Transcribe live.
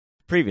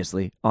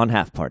Previously on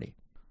Half Party.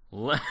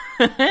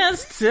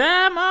 Last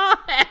time on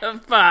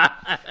Half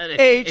Party.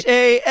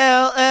 Halfparty.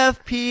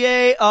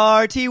 Halfparty.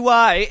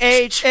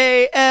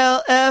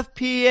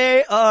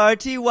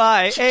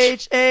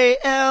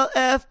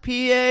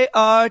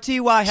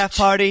 Half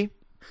Party.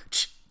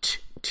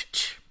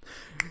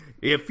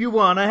 If you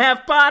want to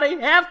have party,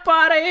 half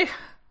party.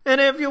 And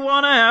if you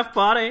want to have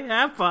party,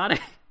 half party.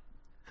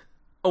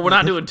 Oh, we're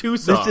not doing two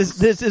songs.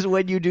 This is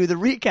when you do the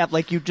recap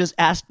like you just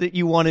asked that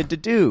you wanted to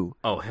do.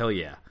 Oh, hell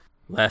yeah.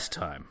 Last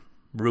time,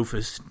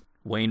 Rufus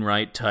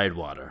Wainwright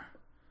Tidewater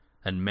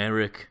and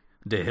Merrick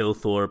de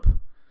Hillthorpe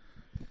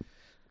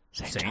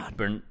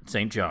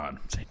St. John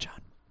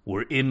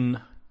were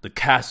in the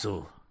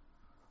castle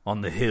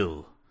on the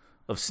hill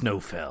of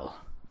Snowfell.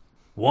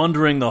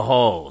 Wandering the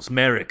halls,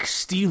 Merrick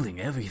stealing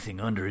everything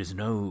under his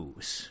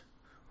nose.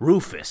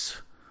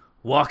 Rufus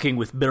walking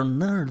with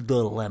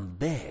Bernardo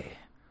Lambert,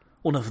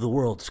 one of the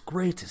world's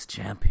greatest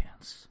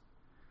champions,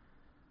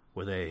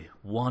 where they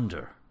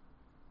wander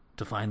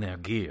to find their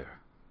gear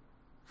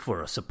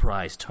for a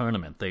surprise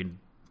tournament they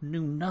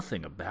knew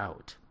nothing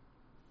about.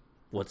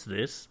 What's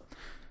this?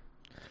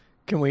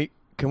 Can we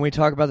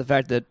talk about the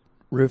fact that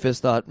Rufus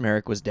thought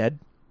Merrick was dead?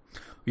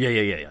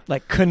 Yeah.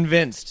 Like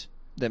convinced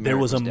that Merrick there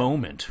was a dead.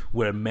 moment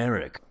where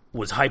Merrick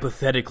was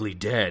hypothetically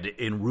dead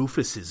in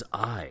Rufus's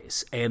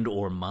eyes and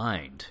or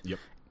mind. Yep.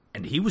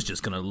 And he was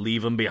just going to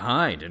leave him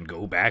behind and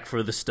go back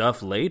for the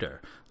stuff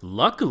later.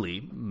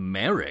 Luckily,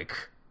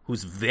 Merrick,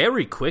 who's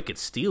very quick at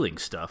stealing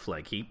stuff,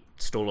 like he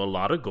stole a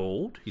lot of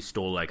gold. He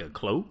stole like a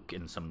cloak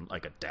and some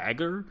like a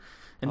dagger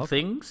and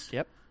things.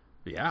 Yep.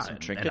 Yeah, Some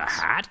and trinkets. a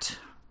hat.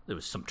 There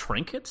was some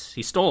trinkets.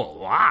 He stole a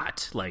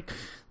lot. Like,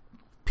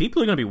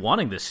 people are going to be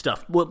wanting this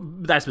stuff. Well,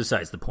 that's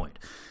besides the point.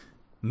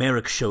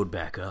 Merrick showed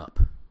back up,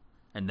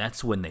 and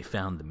that's when they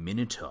found the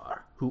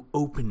Minotaur, who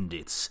opened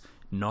its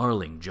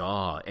gnarling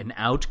jaw, and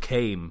out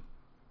came,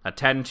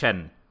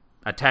 "Attention,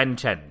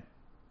 attention,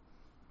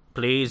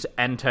 please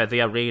enter the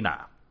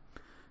arena."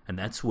 And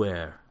that's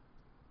where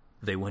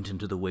they went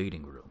into the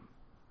waiting room.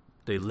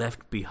 They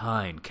left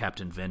behind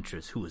Captain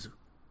Ventress, who was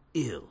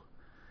ill,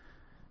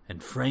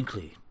 and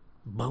frankly,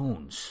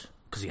 Bones,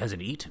 because he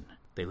hasn't eaten.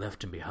 They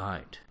left him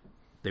behind.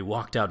 They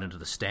walked out into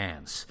the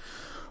stands.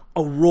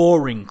 A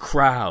roaring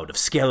crowd of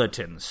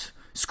skeletons,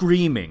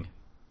 screaming,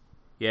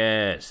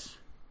 "Yes,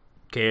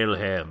 kill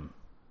him,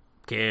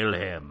 kill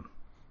him."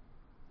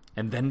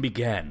 And then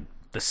began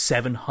the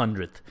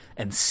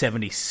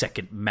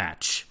 772nd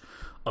match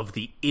of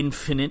the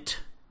Infinite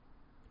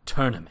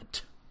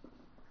Tournament.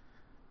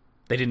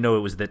 They didn't know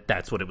it was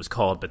that's what it was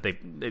called, but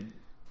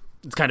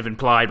it's kind of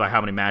implied by how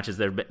many matches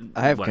there have been.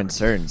 I have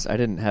concerns. I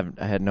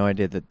had no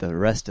idea that the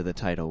rest of the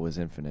title was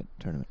Infinite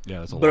Tournament. Yeah,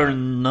 that's a lot.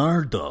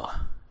 Bernardo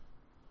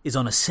is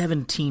on a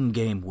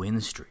 17-game win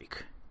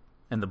streak,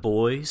 and the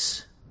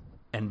boys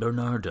and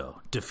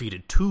Bernardo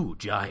defeated two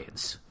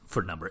giants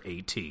for number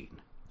 18.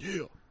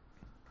 Yeah.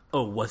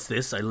 Oh, what's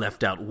this? I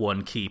left out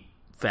one key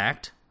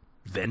fact.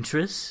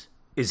 Ventress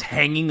is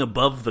hanging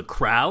above the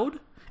crowd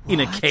in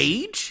a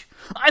cage?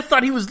 I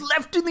thought he was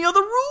left in the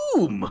other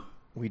room.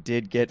 We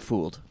did get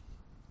fooled.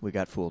 We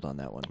got fooled on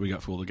that one. We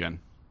got fooled again.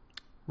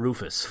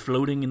 Rufus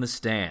floating in the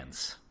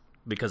stands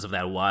because of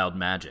that wild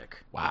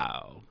magic.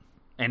 Wow.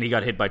 And he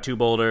got hit by two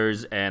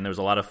boulders, and there was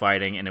a lot of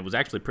fighting, and it was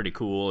actually pretty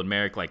cool. And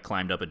Merrick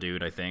climbed up a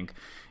dude, I think,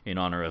 in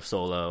honor of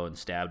Solo, and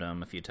stabbed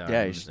him a few times.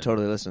 Yeah, you should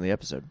totally listen to the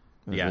episode. It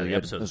was Yeah, really the good.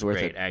 episode It was worth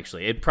great, it.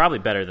 actually. It's probably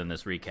better than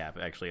this recap,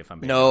 actually, if I'm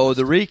being No, honest.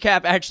 the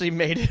recap actually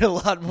made it a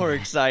lot more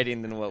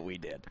exciting than what we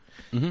did.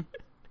 You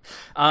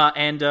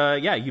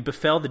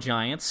befell the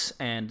giants,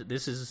 and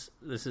this is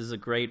a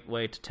great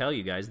way to tell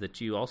you guys that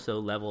you also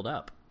leveled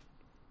up.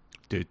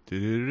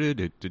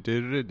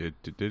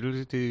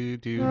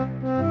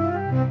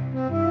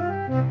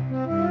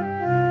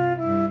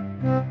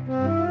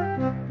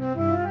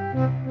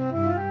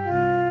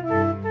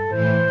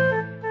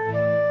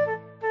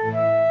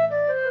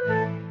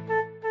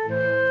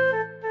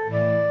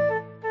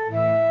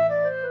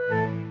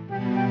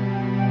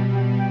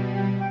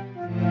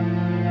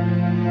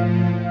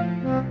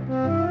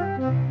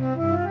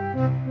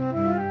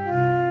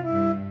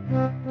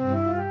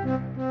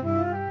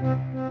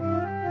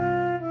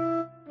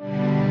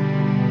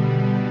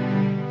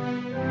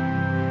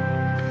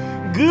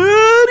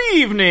 Good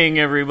evening,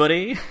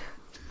 everybody.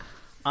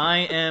 I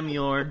am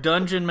your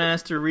Dungeon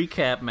Master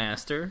Recap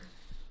Master,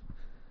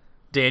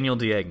 Daniel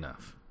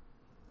Diagnoff.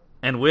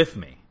 And with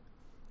me,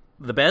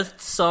 the best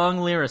song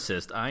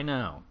lyricist I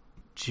know,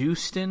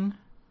 Justin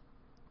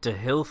de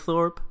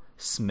Hillthorpe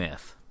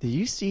Smith. Do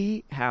you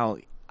see how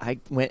I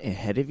went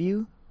ahead of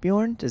you,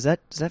 Bjorn? Does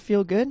that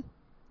feel good?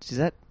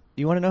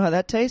 You want to know how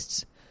that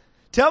tastes?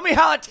 Tell me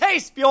how it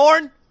tastes,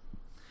 Bjorn!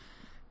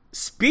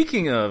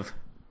 Speaking of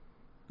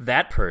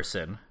that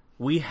person,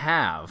 we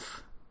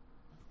have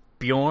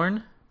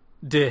Bjorn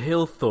de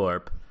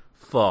Hillthorpe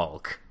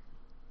Falk.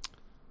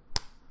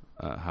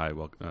 Hi,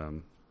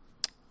 welcome.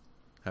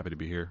 Happy to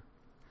be here.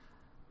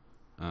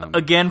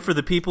 Again, for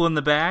the people in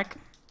the back.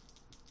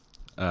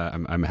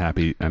 I'm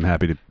happy. I'm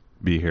happy to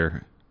be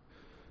here.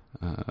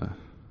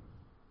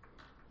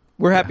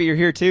 We're happy you're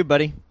here too,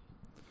 buddy.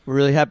 We're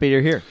really happy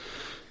you're here.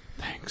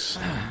 Thanks.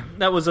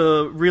 That was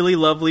a really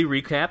lovely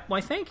recap.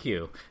 Why, thank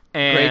you.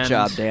 And Great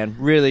job, Dan.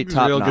 Really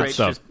top Real notch. good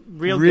stuff. Just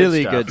real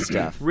Really good good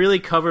stuff. Really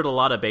covered a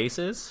lot of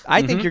bases.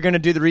 I think you're going to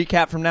do the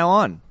recap from now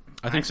on.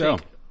 I think so.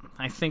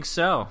 I think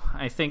so.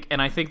 I think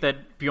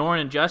that Bjorn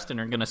and Justin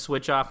are going to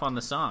switch off on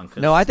the song.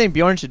 'Cause No, I think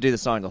Bjorn should do the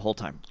song the whole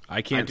time.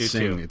 I can't do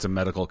sing. too. It's a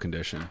medical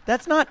condition.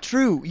 That's not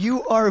true.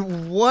 You are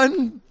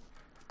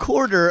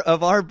 1/4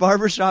 of our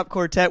barbershop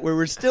quartet where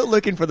we're still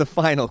looking for the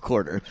final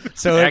quarter.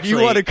 So if you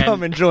Actually, want to come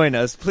and- and join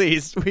us,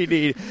 please, we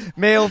need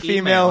male,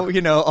 female,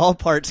 all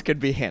parts could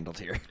be handled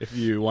here. If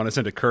you want to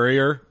send a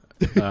courier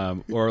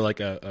or like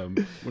a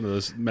one of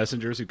those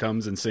messengers who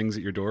comes and sings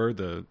at your door,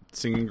 the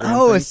singing gram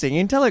Oh, thing. a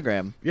singing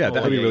telegram. Yeah,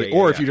 that would be yeah, really. yeah,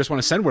 or yeah. if you just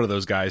want to send one of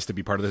those guys to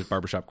be part of the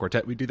barbershop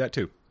quartet, we do that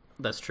too.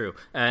 That's true.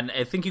 And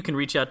I think you can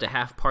reach out to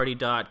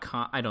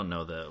halfparty.com. I don't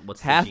know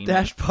what's the Gmail?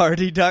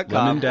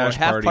 half-party.com or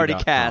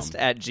lemon-party.com.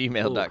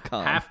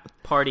 halfpartycast@gmail.com.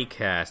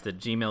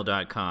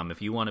 Halfpartycast@gmail.com if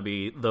you want to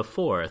be the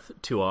fourth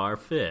to our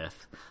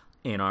fifth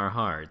in our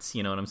hearts.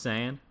 You know what I'm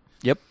saying?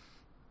 Yep,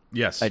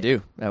 Yes, I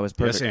do. That was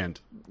perfect. Yes, and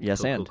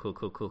Yes, Cool, and.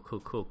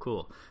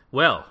 cool.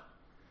 Well,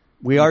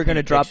 We are going to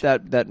paint a drop picture.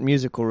 that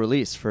musical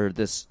release for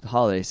this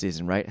holiday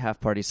season, right?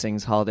 Half Party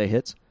sings holiday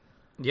hits.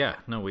 yeah,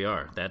 no, we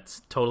are.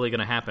 That's totally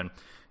going to happen.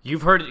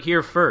 You've heard it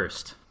here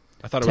first.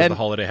 I thought it was the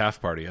holiday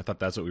half party. I thought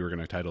that's what we were going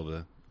to title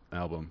the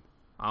album.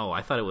 Oh,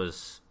 I thought it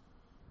was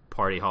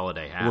Party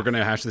Holiday Half. We're going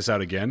to hash this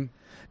out again.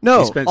 No,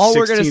 We spent all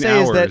we're going to 16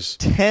 say is hours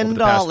that over the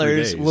past 3 $10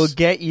 days. will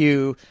get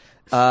you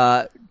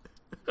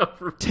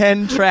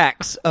 10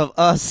 tracks of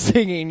us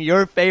singing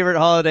your favorite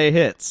holiday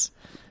hits.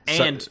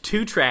 and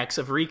 2 tracks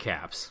of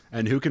recaps.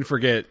 And who can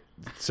forget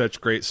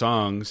such great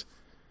songs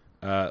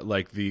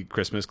like the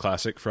Christmas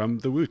classic from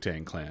the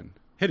Wu-Tang Clan?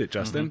 Hit it,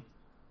 Justin.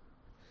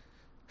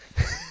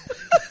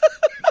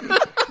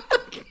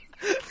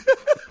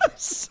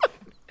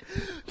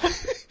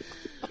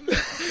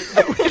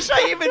 I wish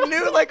I even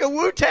knew like a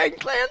Wu-Tang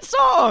Clan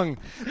song.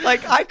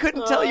 Like I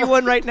couldn't tell you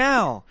one right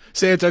now.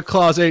 Santa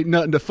Claus ain't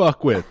nothing to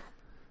fuck with.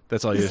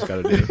 That's all you just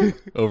got to do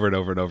over and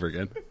over and over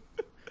again.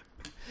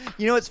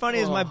 You know what's funny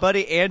is my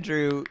buddy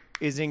Andrew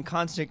is in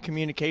constant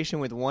communication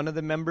with one of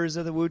the members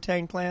of the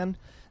Wu-Tang Clan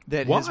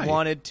that has Why?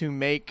 wanted to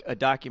make a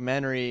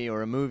documentary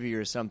or a movie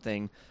or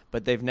something,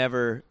 but they've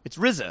never. It's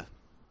RZA.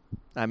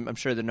 I'm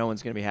sure that no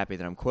one's going to be happy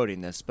that I'm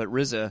quoting this, but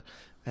RZA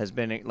has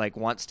been like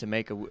wants to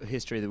make a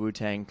history of the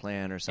Wu-Tang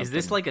Clan or something. Is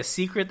this like a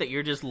secret that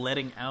you're just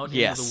letting out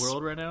Yes. into the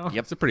world right now?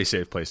 Yep. It's a pretty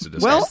safe place to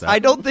discuss Well, that. I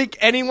don't think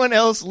anyone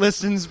else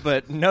listens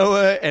but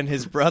Noah and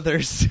his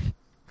brothers.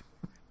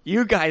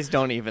 You guys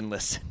don't even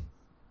listen.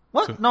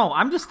 What? No,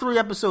 I'm just 3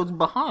 episodes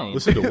behind.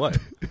 Listen to what?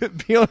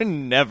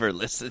 Bjorn never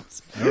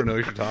listens. I don't know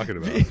what you're talking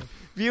about.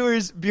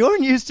 Viewers,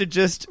 Bjorn used to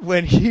just,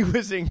 when he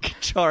was in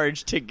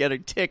charge to get a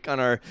tick on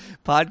our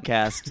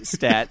podcast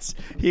stats,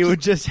 he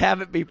would just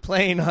have it be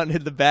playing on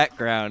in the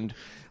background.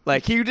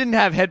 Like, he didn't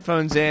have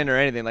headphones in or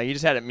anything. Like, he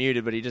just had it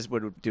muted, but he just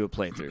would do a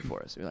playthrough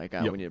for us. We're like,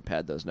 oh, Yep. we need to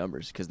pad those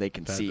numbers because they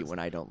can see those. when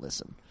I don't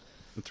listen.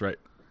 That's right.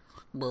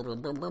 We're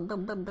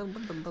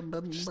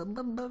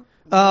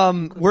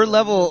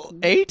level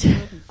 8?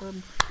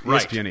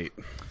 Right. ESPN 8.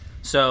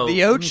 So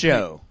The Oat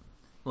Show.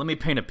 Let me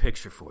paint a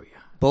picture for you.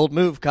 Bold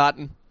move,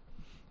 Cotton.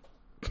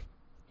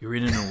 You're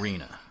in an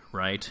arena,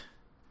 right?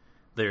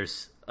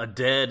 There's a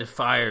dead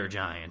fire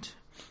giant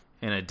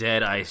and a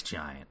dead ice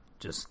giant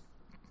just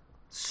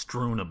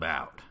strewn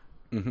about.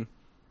 Mm-hmm.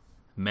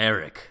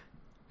 Merrick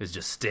is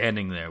just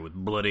standing there with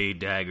bloody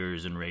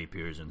daggers and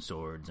rapiers and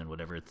swords and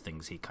whatever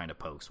things he kind of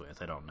pokes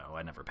with. I don't know.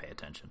 I never pay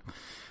attention.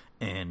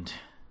 And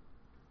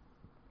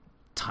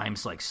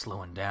time's like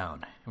slowing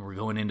down, and we're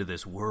going into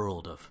this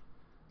world of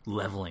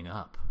leveling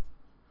up.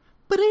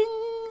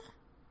 Ba-ding!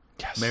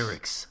 Yes.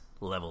 Merrick's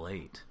level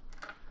 8.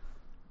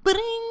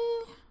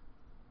 Ba-ding!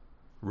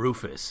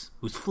 Rufus,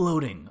 who's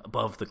floating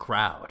above the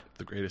crowd,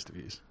 The greatest of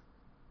these.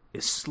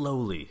 is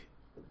slowly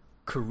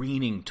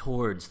careening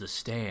towards the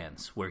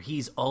stands, where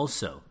he's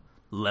also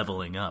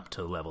leveling up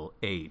to level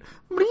 8.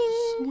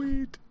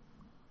 Sweet.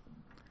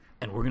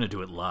 And we're going to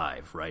do it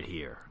live right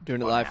here.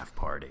 Doing it on live. Half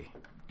Party.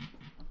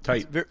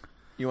 Tight.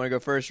 You want to go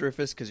first,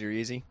 Rufus, because you're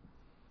easy?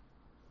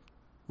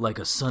 Like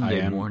a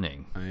Sunday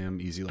morning. I am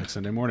easy like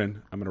Sunday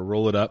morning. I'm going to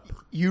roll it up.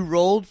 You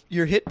rolled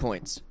your hit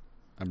points.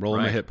 I'm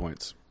rolling my Right. hit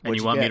points. And What'd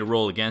you you want me get? to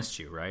roll against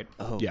you, right?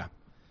 Oh, Yeah.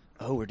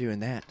 Oh, we're doing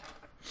that.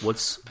 What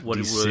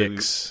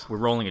D6. We're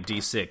rolling a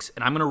D6,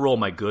 and I'm going to roll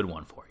my good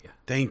one for you.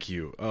 Thank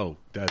you. Oh,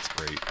 that's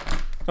great.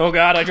 Oh,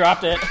 God, I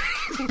dropped it.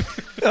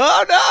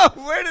 Oh,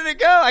 no! Where did it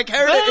go? I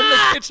carried it in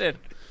the kitchen.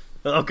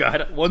 Oh,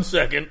 God, 1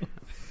 second.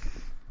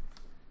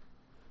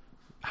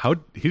 How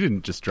he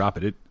didn't just drop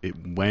it. It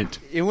went.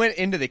 It went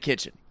into the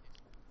kitchen.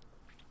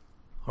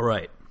 All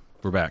right.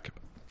 We're back.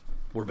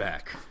 We're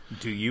back.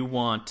 Do you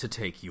want to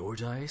take your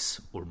dice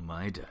or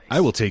my dice?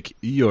 I will take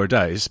your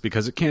dice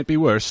because it can't be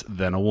worse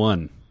than a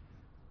 1.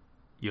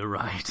 You're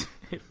right.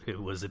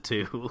 It was a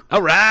 2.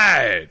 All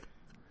right.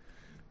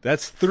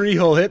 That's 3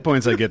 whole hit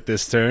points I get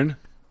this turn.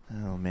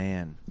 Oh,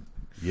 man.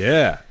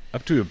 Yeah.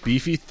 Up to a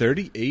beefy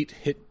 38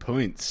 hit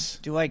points.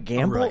 Do I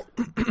gamble?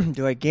 Right.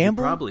 Do I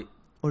gamble? Probably.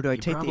 Or do I You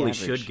take the probably average?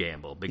 should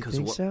gamble You because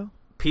think so?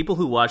 people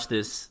who watch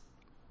this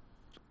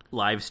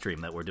live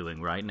stream that we're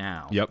doing right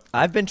now. Yep.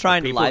 I've been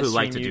trying to People live who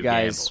like stream to you do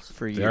guys gambles.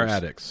 for years. They're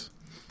addicts.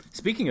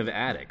 Speaking of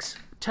addicts,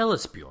 tell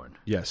us, Bjorn,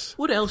 Yes.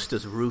 what else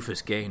does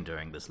Rufus gain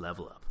during this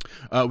level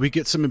up? We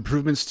get some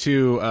improvements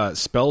to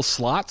spell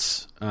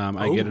slots.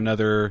 I get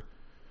another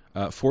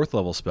 4th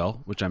level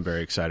spell, which I'm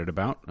very excited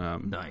about.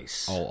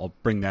 Nice. I'll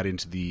bring that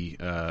into the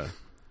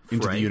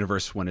Fray.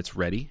 universe when it's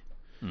ready.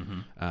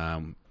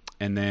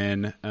 And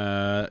then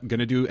going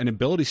to do an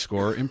ability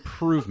score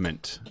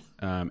improvement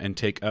and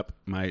take up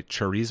my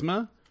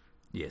charisma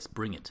Yes,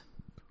 bring it.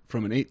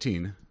 from an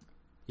 18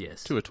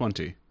 Yes. to a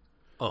 20.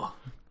 Oh,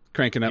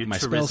 Cranking up You're my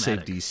spell save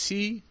charismatic.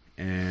 DC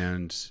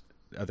and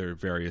other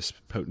various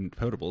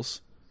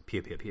potables.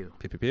 pew pew pew.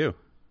 Pew, pew, pew.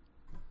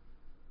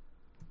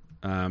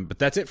 But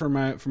that's it for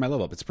my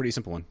level up. It's a pretty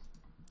simple one.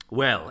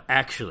 Well,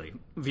 actually,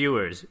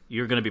 viewers,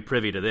 you're going to be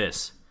privy to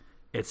this.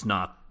 It's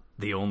not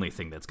the only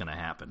thing that's going to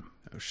happen.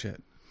 Oh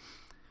shit!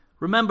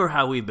 Remember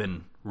how we've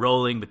been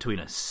rolling between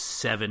a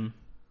 7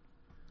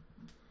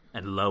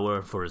 and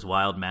lower for his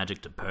wild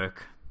magic to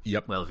perk?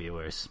 Yep. Well,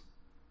 viewers,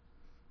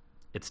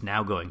 it's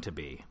now going to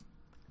be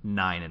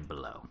 9 and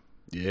below.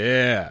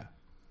 Yeah.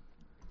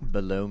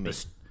 Below me.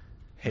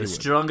 The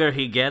stronger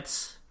he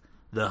gets,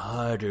 the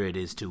harder it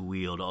is to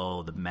wield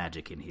all the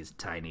magic in his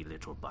tiny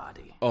little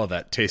body. Oh,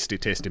 that tasty,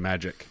 tasty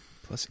magic.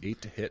 Plus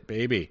 8 to hit,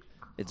 baby.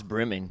 It's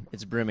brimming.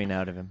 It's brimming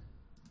out of him.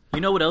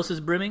 You know what else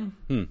is brimming?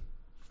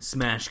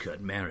 Smash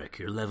Cut Merrick,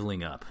 you're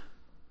leveling up.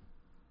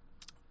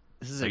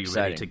 This is Are you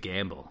exciting. ready to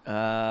gamble? All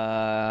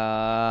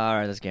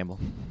right, let's gamble.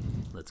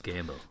 Let's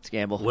gamble. Let's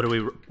gamble. What are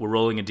we? We're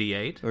rolling a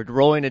d8. We're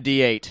rolling a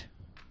d8.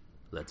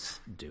 Let's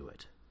do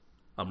it.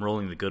 I'm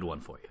rolling the good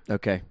one for you.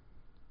 Okay.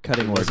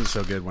 Cutting It words. wasn't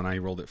so good when I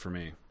rolled it for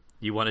me.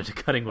 You wanted to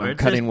cutting words? I'm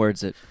cutting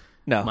words it.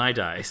 No. My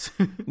dice.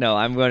 No,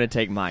 I'm going to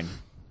take mine.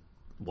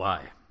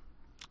 Why?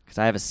 Because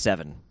I have a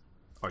 7.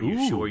 Are you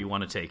Ooh. sure you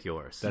want to take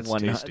yours? That's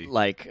One, tasty.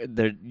 Like,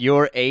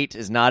 your 8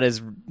 is not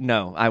as...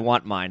 No, I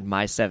want mine.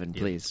 My 7,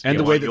 please. And You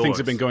the way want that things yours.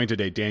 have been going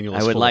today, Daniel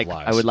is I would full like of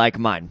lies. I would like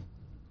mine.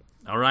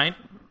 All right.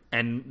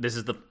 And this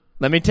is the...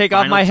 Let me take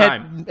off Final my head.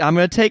 time. I'm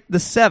going to take the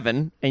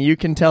 7, and you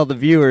can tell the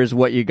viewers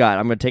what you got.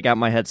 I'm going to take out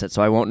my headset,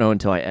 so I won't know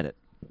until I edit.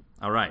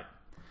 All right.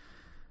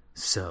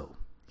 So,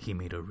 he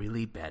made a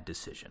really bad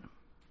decision.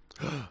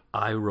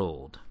 I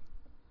rolled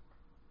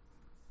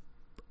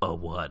a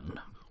 1.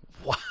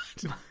 What?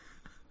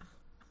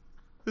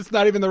 It's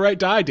not even the right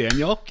die,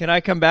 Daniel. Can I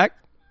come back?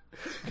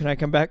 Can I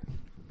come back?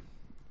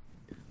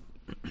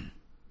 All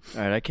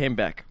right, I came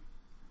back.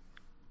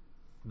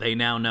 They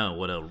now know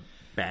what a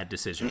bad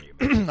decision you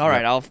made. All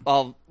right, I'll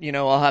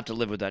have to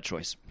live with that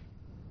choice,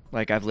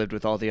 like I've lived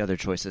with all the other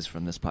choices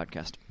from this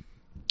podcast.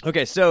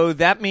 Okay, so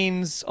that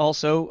means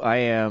also I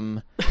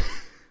am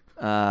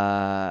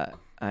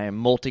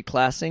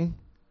multi-classing.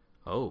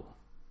 Oh.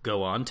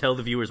 Go on. Tell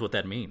the viewers what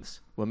that means.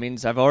 Well, it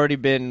means I've already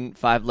been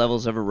 5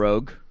 levels of a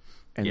rogue,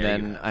 and Yeah, you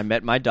then have. I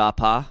met my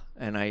Dapa,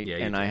 and I Yeah,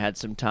 you did. had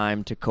some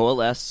time to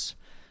coalesce,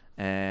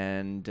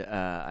 and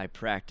I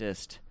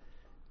practiced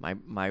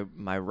my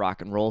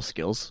rock and roll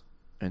skills,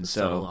 and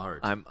subtle so art.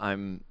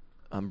 I'm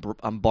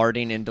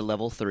barding into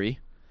level 3.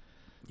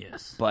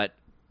 Yes. But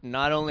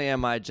not only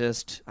I'm not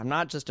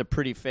just a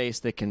pretty face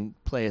that can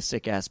play a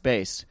sick ass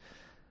bass.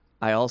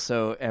 I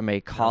also am a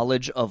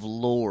College of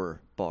Lore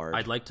bard.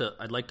 I'd like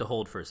to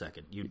hold for a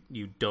second.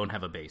 You don't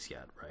have a base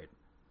yet, right?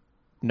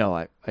 No,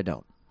 I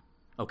don't.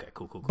 Okay,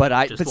 cool.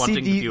 But Just see,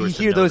 wanting the you viewers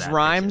to hear know those that,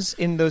 rhymes that's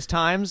in those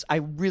times? I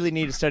really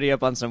need to study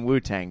up on some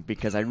Wu-Tang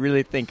because I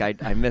really think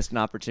I missed an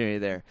opportunity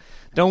there.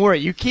 Don't worry,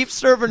 you keep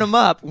serving them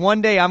up.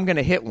 One day I'm going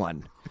to hit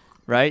one,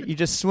 right? You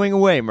just swing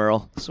away,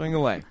 Merle. Swing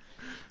away.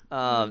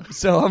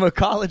 So I'm a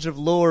College of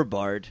Lore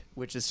bard,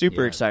 which is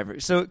super Yeah. exciting.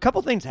 So a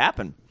couple things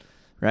happen,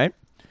 right?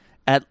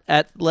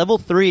 At level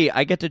 3,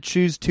 I get to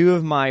choose 2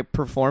 of my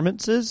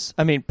performances.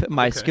 I mean,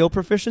 my Okay. skill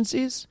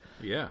proficiencies,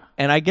 Yeah.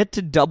 and I get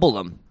to double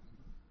them,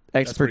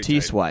 pretty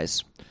expertise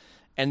wise.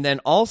 And then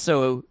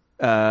also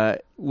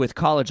with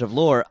College of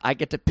Lore, I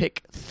get to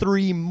pick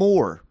 3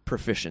 more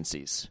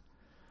proficiencies.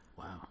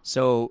 Wow.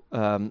 So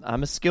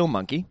I'm a skill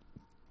monkey.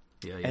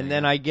 Yeah. And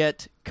then I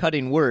get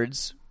Cutting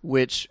Words,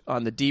 which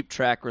on the Deep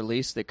Track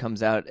release that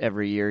comes out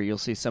every year, you'll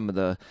see some of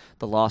the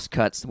lost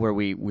cuts where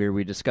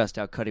we discussed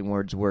how Cutting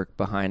Words work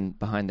behind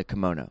the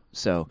kimono.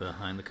 So,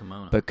 behind the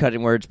kimono. but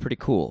Cutting Words pretty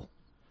cool.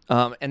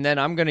 And then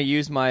I'm going to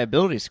use my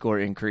ability score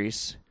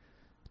increase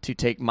to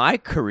take my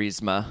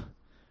charisma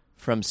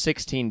from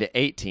 16 to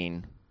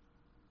 18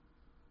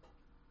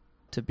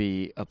 to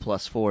be a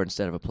 +4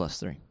 instead of a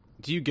 +3.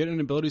 Do you get an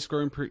ability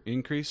score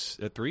increase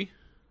at 3?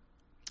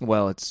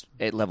 Well, it's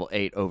at level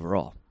 8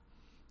 overall.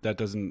 I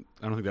don't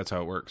think that's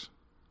how it works.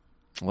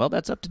 Well,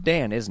 that's up to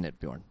Dan, isn't it,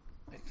 Bjorn?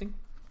 I think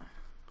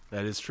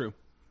That is true.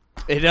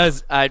 It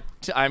does.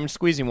 I'm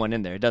squeezing one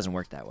in there. It doesn't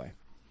work that way.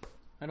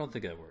 I don't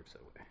think it works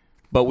that way.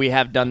 But we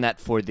have done that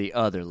for the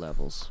other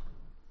levels.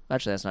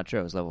 Actually, that's not true.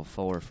 It was level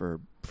 4 for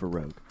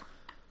Rogue.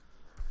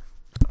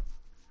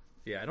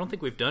 Yeah, I don't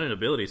think we've done an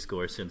ability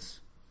score since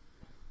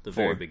the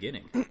very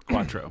beginning.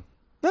 Quattro.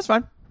 That's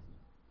fine.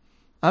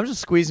 I'm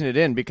just squeezing it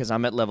in because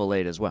I'm at level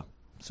 8 as well.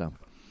 So,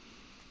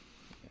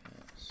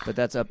 but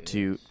that's up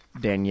to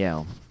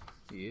Danielle.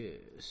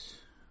 Yes.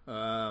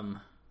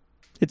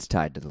 It's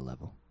tied to the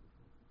level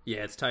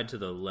Yeah, it's tied to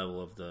the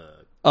level of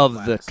the the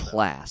though.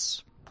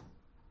 class.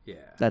 Yeah.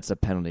 That's a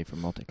penalty for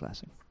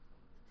multiclassing.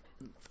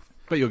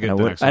 But you'll get And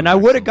the I would, next one. and I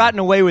next would have level. gotten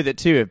away with it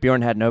too if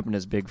Bjorn hadn't opened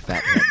his big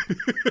fat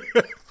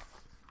head.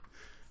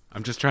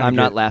 I'm just trying I'm to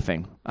not get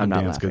laughing. I'm on not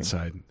Dan's laughing. good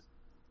side.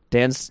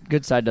 Dan's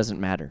good side doesn't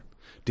matter.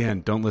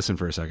 Dan, don't listen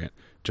for a second.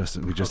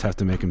 Justin, we just have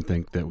to make him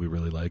think that we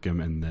really like him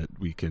and that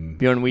we can.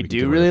 Bjorn, we can do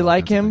get away really with all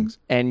like kinds of him, things.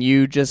 and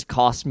you just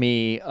cost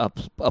me a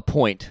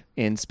point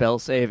in spell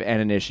save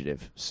and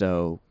initiative.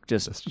 So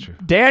just That's true.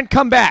 Dan,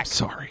 come back.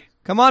 Sorry.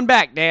 Come on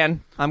back,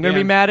 Dan. I'm going to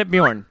be Dan. mad at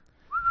Bjorn.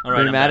 All I'm right,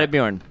 going to I'm be mad back. at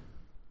Bjorn.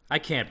 I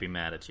can't be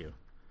mad at you.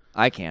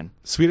 I can.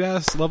 Sweet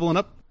ass leveling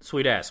up.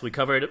 Sweet ass. We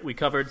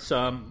covered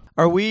some.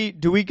 Are we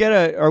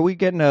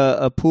getting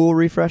a pool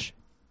refresh,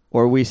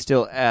 or are we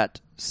still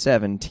at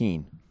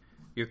 17?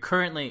 You're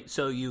currently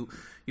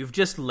you've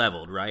just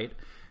leveled, right?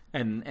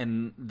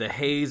 And the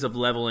haze of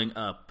leveling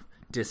up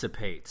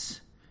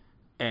dissipates,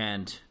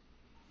 and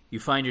you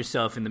find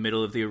yourself in the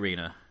middle of the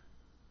arena,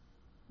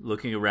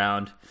 looking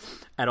around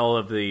at all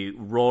of the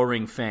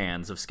roaring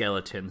fans of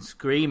skeletons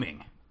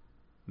screaming,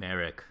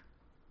 "Merrick,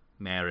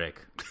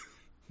 Merrick,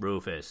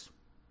 Rufus,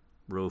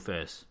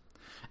 Rufus,"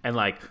 and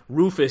like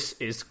Rufus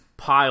is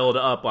piled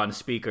up on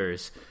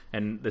speakers,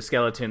 and the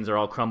skeletons are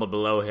all crumbled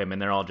below him,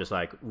 and they're all just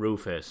like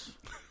Rufus,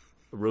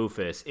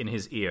 Rufus in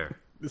his ear.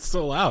 It's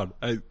so loud.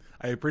 I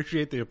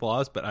appreciate the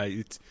applause, but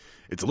it's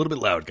a little bit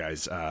loud,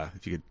 guys.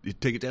 If you could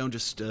take it down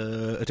just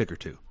a tick or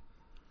two.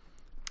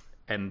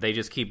 And they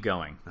just keep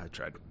going. I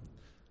tried.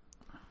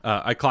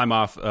 I climb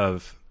off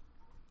of,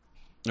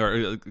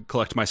 or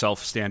collect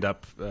myself, stand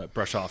up,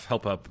 brush off,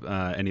 help up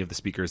any of the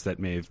speakers that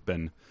may have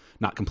been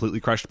not completely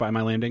crushed by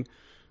my landing.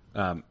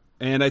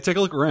 And I take a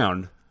look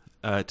around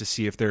to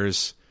see if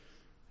there's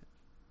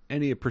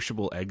any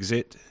appreciable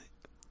exit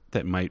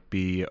that might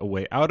be a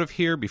way out of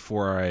here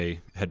before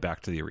I head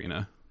back to the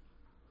arena.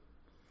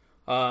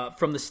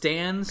 From the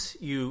stands,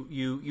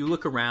 you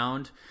look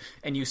around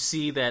and you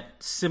see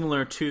that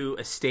similar to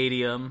a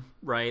stadium,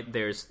 right?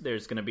 There's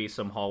going to be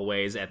some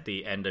hallways at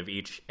the end of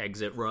each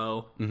exit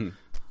row.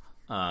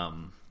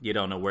 Mm-hmm. You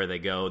don't know where they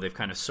go. They've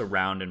kind of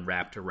surrounded and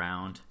wrapped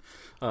around.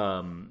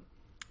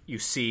 You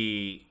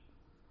see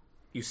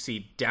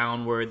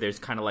downward. There's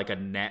kind of like a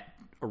net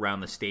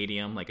around the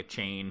stadium, like a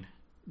chain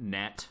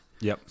net.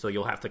 Yep. So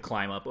you'll have to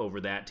climb up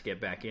over that to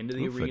get back into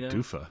the arena.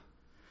 Doofa.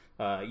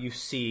 You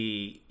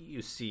see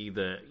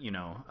the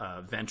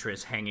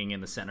Ventress hanging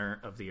in the center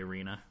of the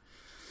arena,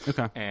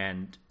 Okay.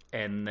 and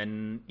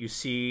then you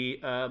see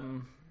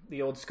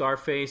the old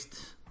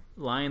scar-faced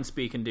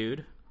lion-speaking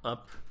dude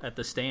up at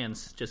the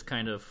stands, just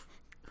kind of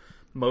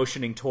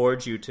motioning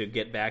towards you to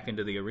get back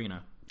into the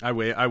arena. I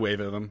wave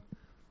at them.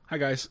 Hi,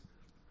 guys.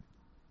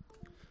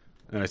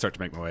 And I start to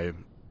make my way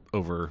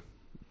over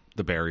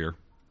the barrier.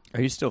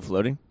 Are you still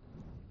floating?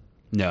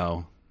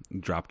 No,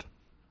 dropped.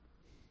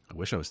 I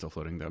wish I was still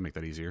floating. That would make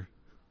that easier.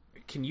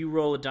 Can you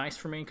roll a dice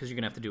for me? Because you're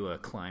gonna have to do a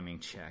climbing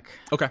check.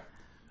 Okay.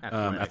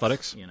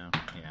 Athletics? Yeah.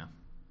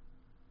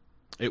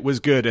 It was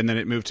good, and then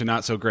it moved to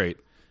not so great.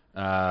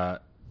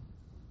 That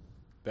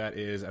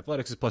is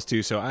athletics is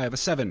 +2, so I have a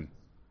 7.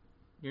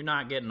 You're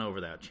not getting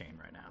over that chain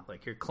right now.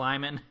 Like, you're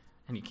climbing,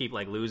 and you keep,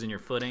 like, losing your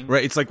footing.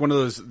 Right, it's like one of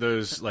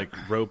those like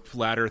rope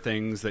ladder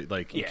things that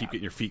like you Yeah. keep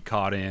getting your feet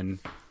caught in.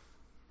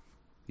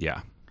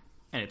 Yeah.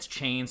 And it's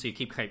chained, so you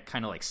keep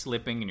kind of, like,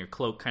 slipping, and your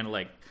cloak kind of,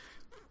 like,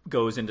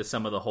 goes into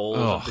some of the holes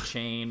of the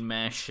chain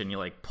mesh, and you're,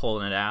 like,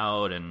 pulling it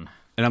out, and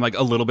I'm like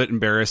a little bit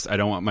embarrassed. I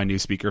don't want my new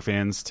speaker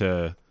fans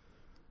to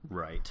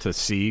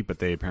see, but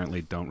they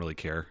apparently don't really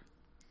care.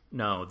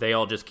 No, they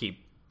all just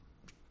keep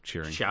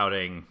Cheering.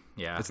 shouting.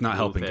 Yeah, It's not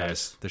helping,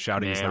 Rufus, guys. The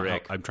shouting is not Merrick.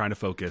 helping. I'm trying to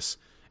focus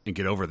and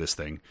get over this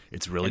thing.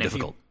 It's really And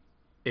difficult.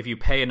 If you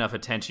pay enough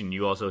attention,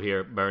 you also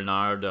hear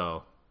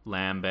Bernardo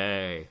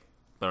Lambe.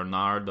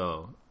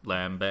 Bernardo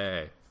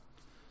Lambe.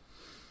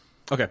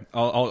 Okay,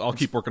 I'll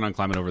keep working on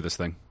climbing over this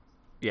thing.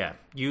 Yeah,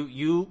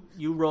 you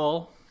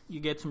roll. You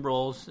get some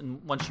rolls,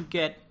 and once you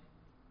get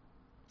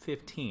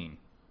 15,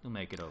 you'll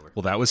make it over.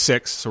 Well, that was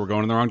 6, so we're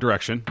going in the wrong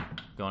direction.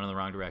 Going in the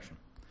wrong direction.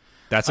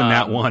 That's a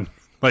nat 1.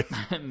 Like,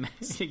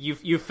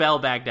 you fell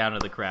back down to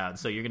the crowd,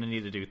 so you're going to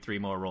need to do 3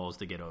 more rolls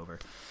to get over.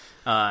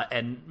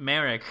 And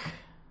Merrick,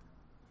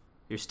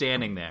 you're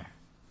standing there,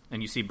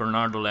 and you see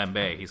Bernardo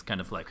Lambe. He's kind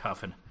of like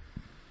huffing.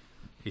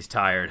 He's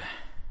tired.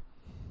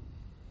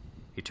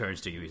 He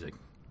turns to you. He's like,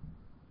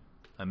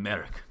 "I'm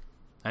Merrick.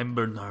 I'm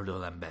Bernardo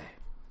Lambe.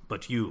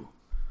 But you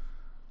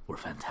were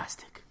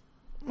fantastic."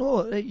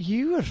 Oh,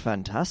 you were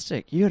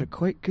fantastic. You were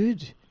quite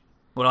good.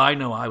 Well, I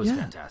know I was Yeah,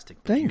 fantastic.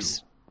 But Thanks.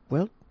 You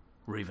Well,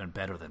 were even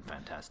better than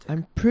fantastic.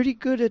 I'm pretty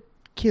good at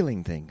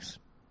killing things.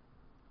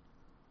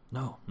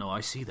 No,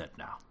 I see that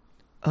now.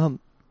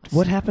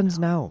 What happens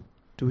now?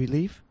 Do we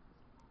leave?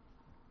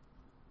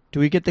 Do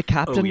we get the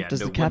captain? yeah,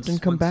 Does no, the captain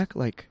once- come once- back?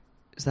 Like,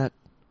 is that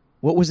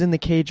what was in the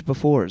cage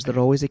before? Is there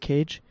always a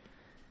cage?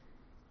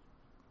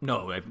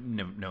 No, I've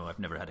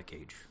never had a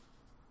cage.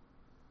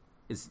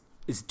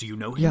 Do you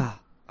know him? Yeah,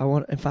 I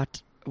want. In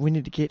fact, we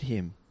need to get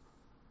him.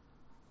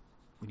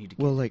 We need to.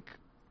 Well, like,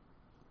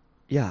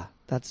 yeah,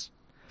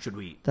 Should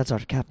we? that's our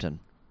captain.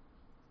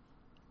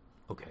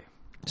 Okay.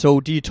 So,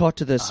 do you talk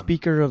to the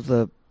speaker of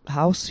the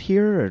house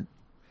here, or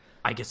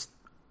I guess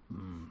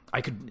I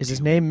could. is his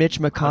name Mitch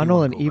how do you McConnell,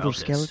 wanna an go evil about this?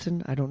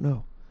 skeleton? I don't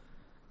know.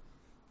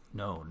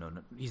 No.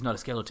 He's not a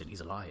skeleton.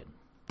 He's a lion.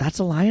 That's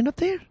a lion up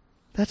there.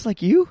 That's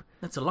like you.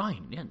 That's a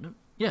lion.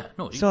 Yeah.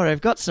 No. Sorry,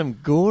 I've got some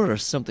gore or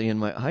something in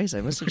my eyes.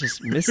 I must have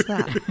just missed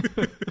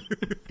that.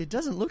 It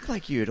doesn't look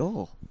like you at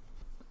all.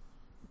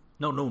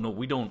 No.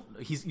 We don't.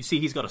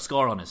 He's got a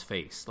scar on his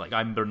face. Like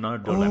I'm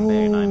Bernardo Lambert,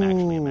 and I'm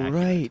actually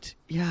immaculate. Right.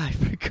 Yeah, I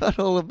forgot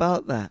all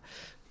about that.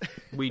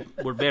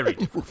 We're very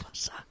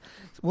different.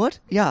 What?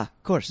 Yeah,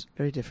 of course.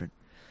 Very different.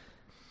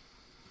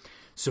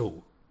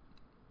 So,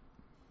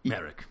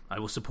 Merrick, I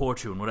will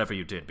support you in whatever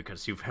you did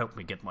because you've helped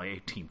me get my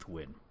 18th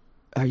win.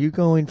 Are you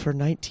going for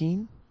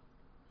 19?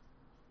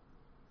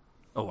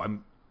 Oh,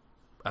 I'm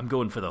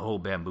going for the whole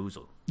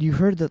bamboozle. You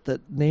heard that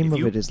the name If of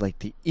you- it is like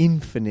the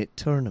Infinite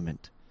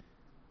Tournament.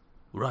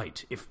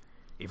 Right.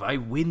 If I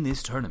win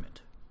this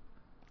tournament,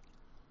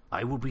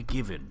 I will be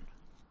given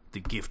the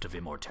gift of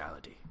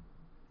immortality.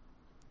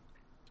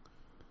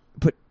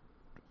 But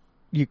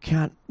you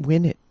can't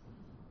win it.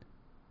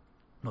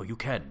 No, you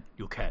can.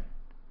 You can.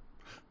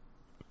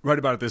 Right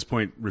about at this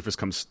point, Rufus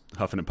comes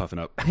huffing and puffing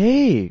up.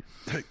 Hey,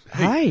 Hey,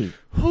 hi.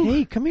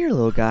 Hey, come here,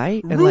 little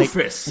guy. And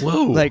Rufus!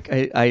 Whoa!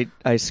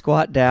 I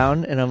squat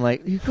down and I'm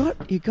like, you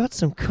got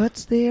some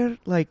cuts there.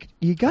 Like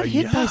you got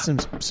hit by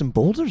yeah. some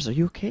boulders. Are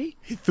you okay?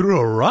 He threw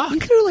a rock. You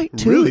threw like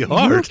two. really You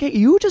hard. okay?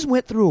 You just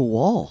went through a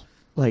wall.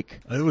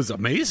 Like It was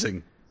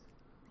amazing.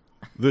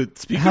 The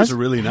speakers how's, are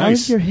really how's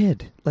nice. your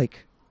head?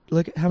 Like,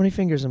 look, how many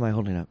fingers am I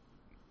holding up?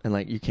 And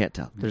like, you can't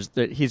tell.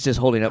 He's just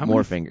holding up How more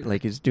many fingers.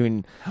 Like he's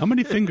doing How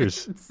many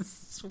fingers?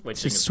 Switching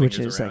just his switches.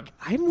 fingers Like around.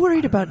 I'm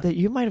worried about that.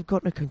 You might have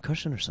gotten a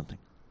concussion or something.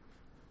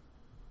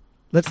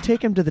 Let's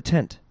take him to the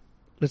tent.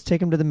 Let's take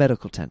him to the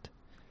medical tent.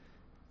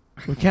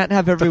 We can't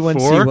have everyone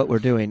see four? what we're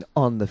doing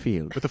on the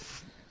field.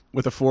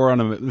 With a 4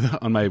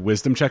 on my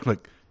wisdom check, I'm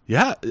like,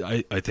 yeah,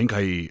 I think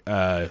I.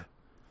 Now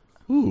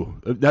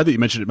that you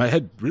mentioned it, my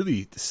head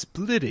really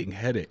splitting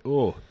headache.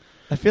 Oh,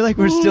 I feel like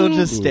we're still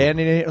just Ooh.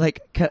 standing here.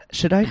 Like,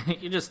 should I?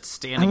 You're just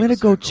standing. I'm in gonna a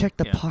go circle. check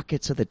the Yeah.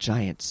 pockets of the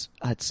Giants.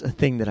 That's a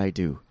thing that I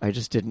do. I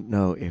just didn't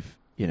know if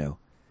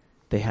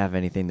they have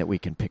anything that we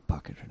can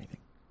pickpocket or anything.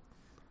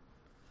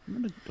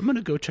 I'm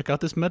gonna go check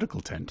out this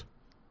medical tent.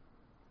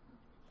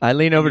 I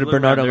lean over You to look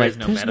Bernardo around, like,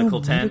 there is no "There's medical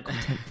no tent."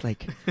 medical tent."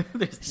 Like,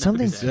 There's no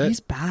something's tent. he's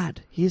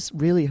bad. He's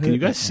really hurt. Can you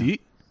guys right now. see?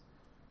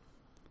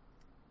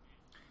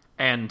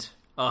 And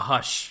a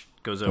hush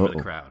goes over Uh-oh.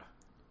 the crowd,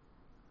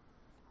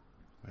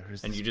 Where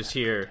is and this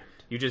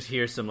you just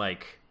hear some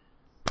like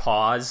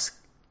pause,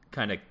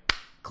 kind of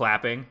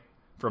clapping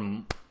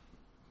from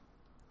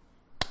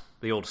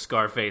the old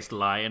scar-faced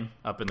lion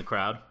up in the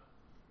crowd,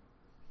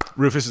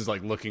 Rufus is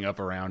like looking up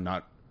around,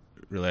 not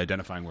really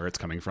identifying where it's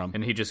coming from.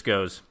 and he just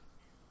goes,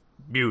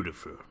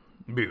 "Beautiful,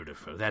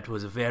 beautiful. That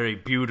was a very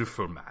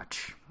beautiful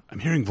match." I'm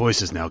hearing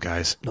voices now,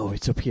 guys. No,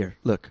 it's up here.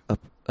 Look up,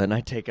 and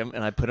I take him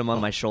and I put him on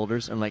my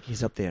shoulders. I'm like,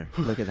 he's up there.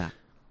 Look at that.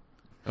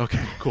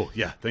 Okay, cool.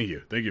 Yeah, thank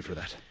you for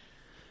that.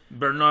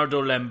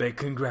 Bernardo Lembe,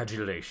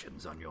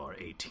 congratulations on your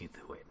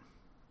 18th win.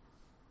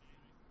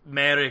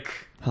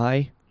 Merrick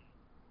Hi.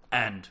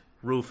 and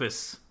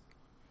Rufus,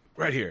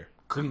 Right here.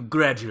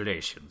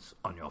 congratulations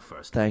on your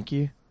first. Thank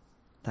you.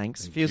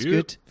 Thanks. Thank Feels you.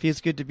 good.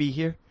 Feels good to be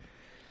here.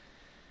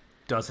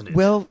 Doesn't it?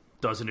 Well,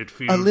 doesn't it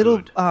feel a little.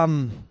 good?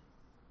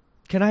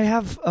 Can I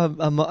have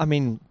I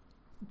mean,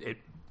 It,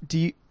 do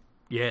you?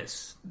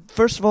 yes.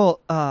 First of all,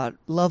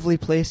 lovely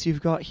place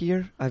you've got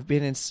here. I've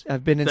been in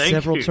Thank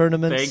several you.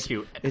 tournaments. Thank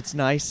you. It's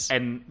nice.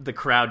 And the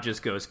crowd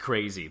just goes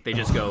crazy. They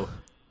just go,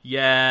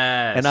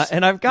 yes.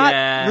 And I've got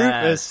yes.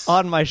 Rufus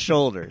on my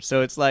shoulder,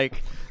 so it's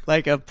like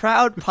a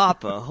proud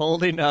papa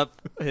holding up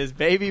his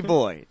baby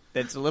boy.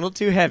 That's a little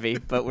too heavy,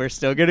 but we're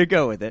still gonna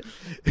go with it.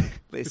 At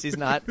least he's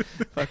not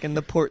fucking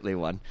the portly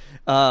one.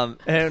 And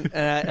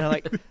I'm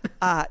like,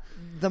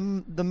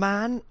 the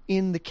man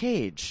in the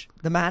cage,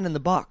 the man in the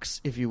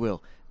box, if you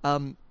will.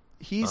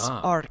 He's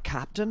our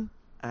captain,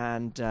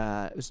 and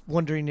I was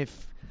wondering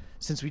if,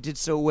 since we did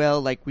so well,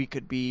 like we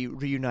could be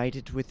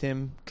reunited with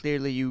him.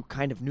 Clearly, you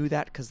kind of knew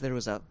that because there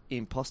was a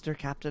imposter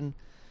captain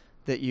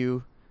that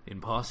you.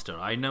 Imposter.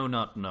 I know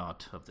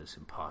not of this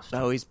imposter.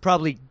 Oh, he's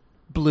probably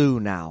blue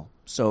now.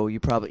 So you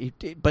probably.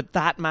 But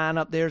that man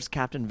up there is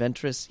Captain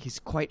Ventress. He's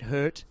quite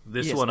hurt.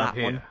 This Yes, one that up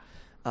here.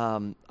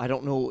 I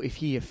don't know if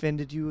he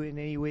offended you in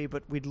any way,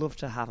 but we'd love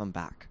to have him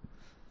back.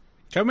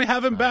 Can we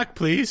have him back,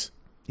 please?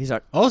 He's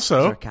our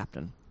Also,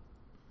 captain.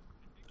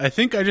 I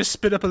think I just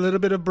spit up a little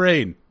bit of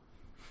brain.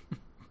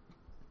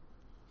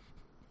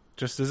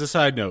 Just as a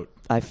side note.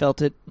 I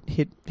felt it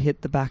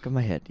hit the back of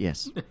my head.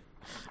 Yes,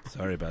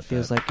 Sorry about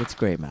feels that. like it's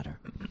gray matter.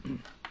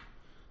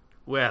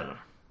 Well,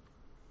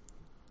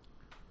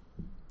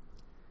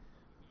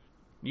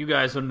 you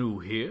guys are new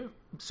here,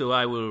 so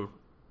I will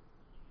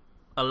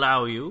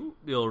allow you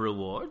your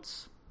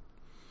rewards.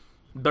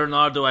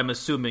 Bernardo, I'm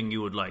assuming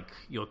you would like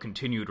your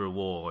continued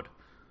reward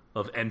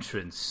of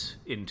entrance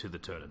into the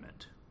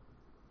tournament.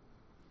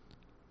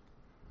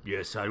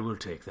 Yes, I will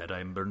take that.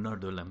 I'm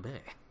Bernardo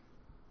Lambert.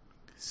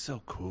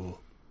 So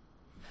cool.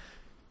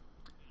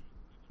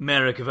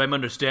 Merrick, if I'm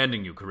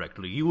understanding you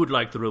correctly, you would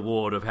like the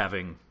reward of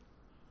having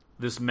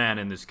this man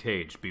in this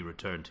cage be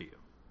returned to you.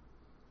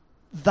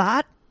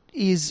 That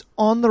is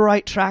on the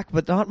right track,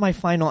 but not my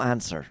final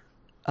answer.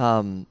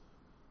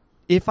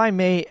 If I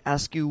may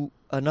ask you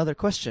another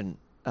question,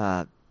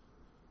 are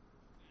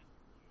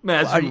you?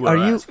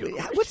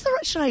 What's the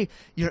right? Should I?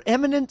 Your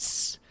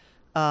Eminence,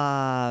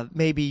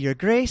 maybe Your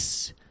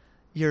Grace,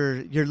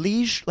 your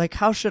Liege. Like,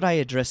 how should I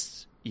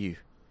address you?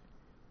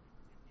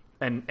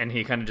 And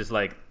he kind of just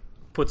like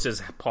puts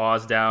his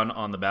paws down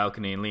on the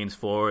balcony and leans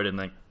forward and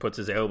like puts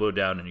his elbow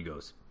down and he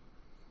goes,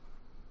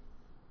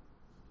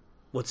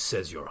 "What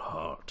says your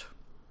heart?"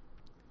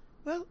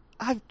 Well,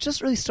 I've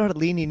just really started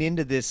leaning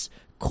into this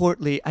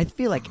courtly. I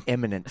feel like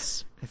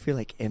Eminence. I feel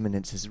like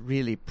Eminence is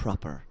really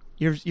proper.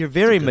 You're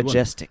very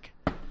majestic.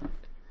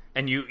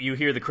 And you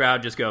hear the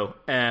crowd just go,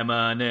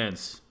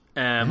 "Eminence,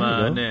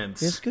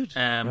 Eminence, It's good,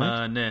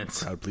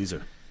 Eminence." Crowd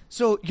pleaser.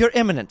 So, Your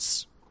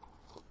Eminence,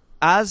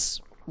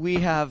 as we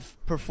have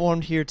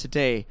performed here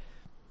today,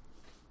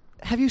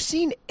 have you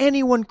seen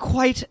anyone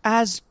quite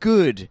as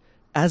good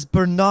as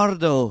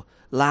Bernardo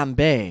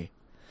Lambert?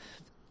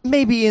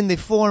 Maybe in the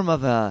form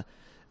of a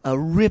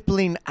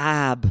rippling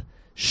ab,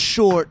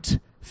 short,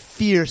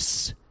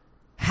 fierce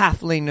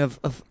halfling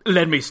of...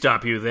 Let me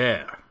stop you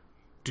there.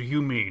 Do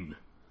you mean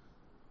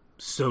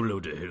Solo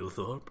de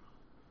Hillthorpe?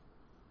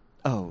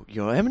 Oh,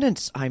 Your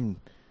Eminence,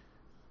 I'm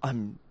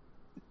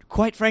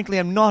quite frankly,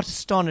 I'm not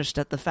astonished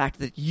at the fact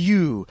that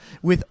you,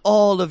 with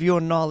all of your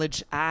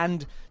knowledge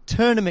and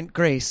tournament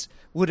grace,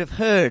 would have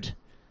heard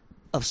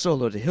of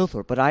Solo de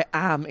Hillthorpe, but I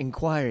am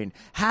inquiring,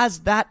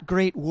 has that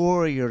great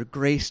warrior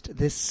graced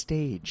this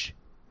stage?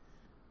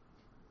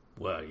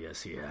 Well,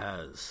 yes, he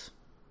has.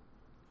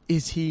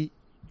 Is he...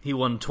 He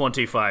won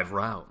 25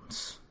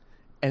 rounds.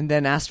 And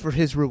then asked for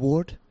his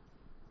reward?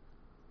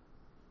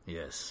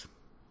 Yes.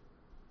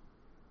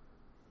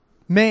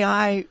 May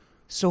I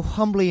so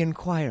humbly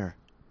inquire,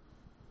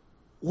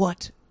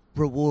 what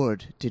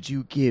reward did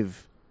you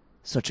give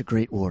such a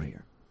great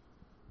warrior?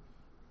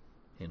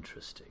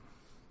 Interesting.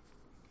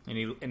 And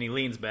he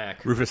leans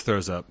back. Rufus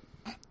throws up.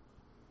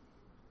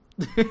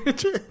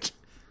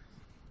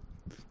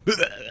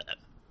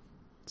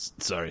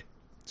 Sorry.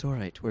 It's all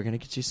right. We're going to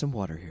get you some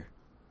water here.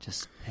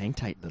 Just hang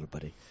tight, little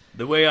buddy.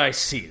 The way I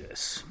see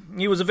this,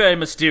 he was a very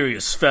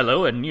mysterious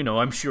fellow, and,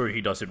 I'm sure he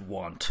doesn't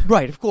want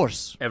Right, of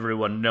course.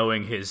 everyone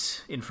knowing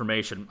his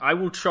information. I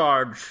will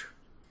charge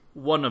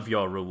one of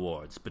your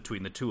rewards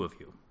between the two of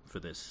you for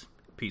this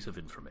piece of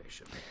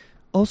information.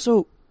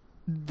 Also,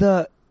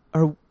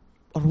 are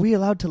we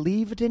allowed to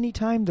leave at any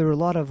time? There are a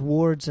lot of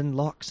wards and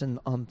locks and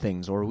on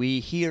things. Or are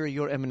we here,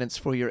 Your Eminence,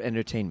 for your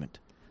entertainment?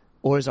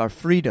 Or is our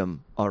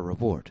freedom our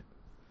reward?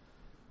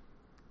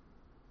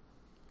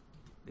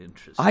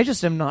 Interesting. I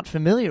just am not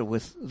familiar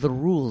with the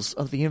rules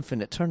of the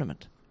Infinite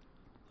Tournament.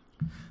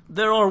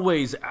 There are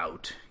ways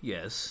out.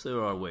 Yes,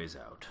 there are ways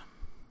out.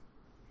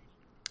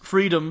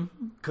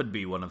 Freedom could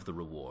be one of the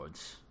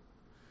rewards.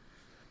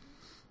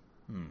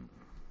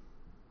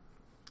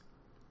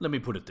 Let me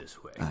put it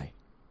this way. Aye.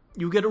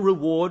 You get a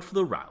reward for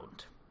the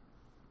round,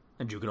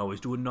 and you can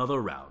always do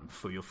another round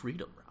for your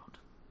freedom round.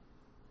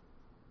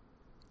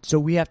 So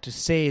we have to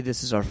say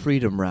this is our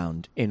freedom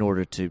round in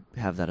order to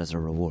have that as a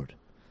reward.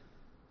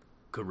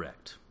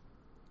 Correct.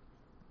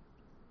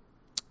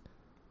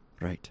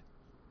 Right.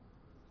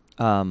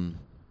 And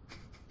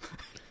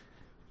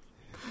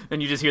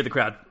you just hear the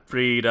crowd,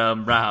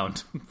 freedom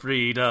round,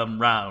 freedom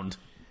round.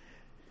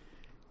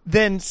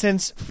 Then,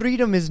 since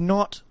freedom is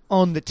not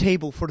on the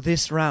table for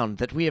this round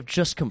that we have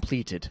just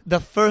completed,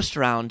 the first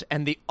round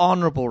and the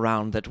honorable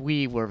round that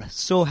we were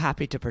so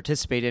happy to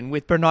participate in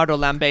with Bernardo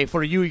Lambert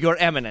for you, Your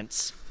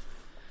Eminence,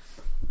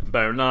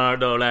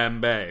 Bernardo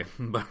Lambert,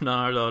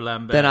 Bernardo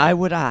Lambert. then I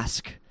would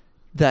ask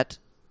that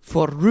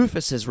for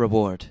Rufus's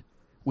reward,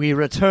 we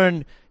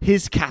return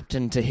his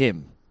captain to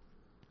him.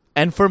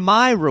 And for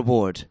my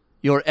reward,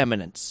 Your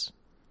Eminence,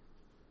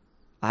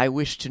 I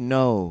wish to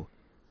know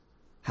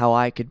how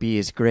I could be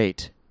as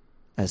great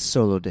as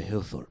Solo de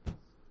Hillthorpe.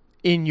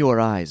 In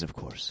your eyes, of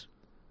course.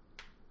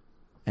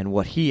 And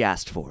what he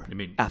asked for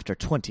after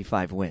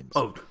 25 wins.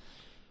 Oh,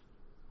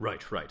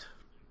 right.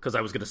 Because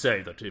I was going to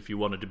say that if you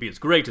wanted to be as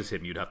great as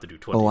him, you'd have to do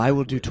 20. Oh, I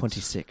will do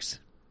 26.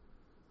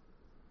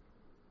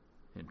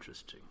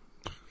 Interesting.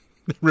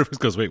 Rufus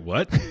goes, wait,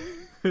 what?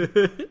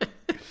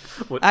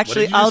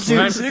 Actually,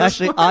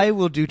 I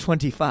will do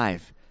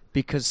 25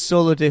 because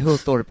Solo de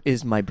Hillthorpe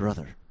is my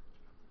brother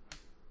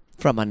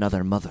from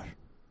another mother.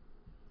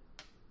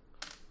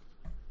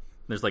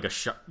 There's like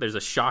there's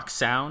a shock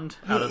sound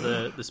out of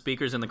the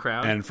speakers in the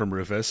crowd. And from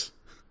Rufus.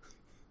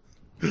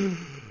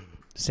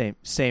 Same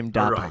All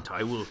double. right,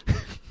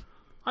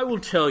 I will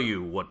tell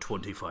you what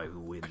 25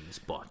 wins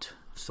bought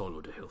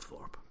Solo de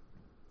Hillthorpe.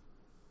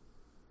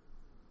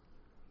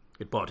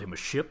 It bought him a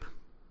ship.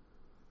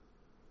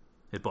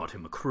 It bought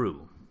him a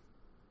crew.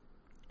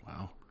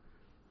 Wow.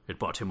 It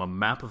bought him a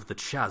map of the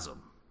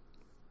chasm.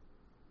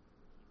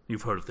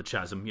 You've heard of the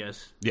chasm,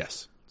 yes?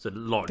 Yes. It's a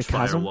large The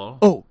chasm? firewall.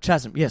 Oh,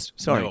 chasm. Yes.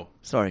 Sorry. No.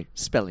 Sorry.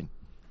 Spelling.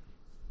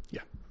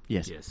 Yeah.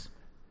 Yes. Yes.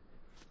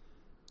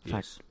 Fact.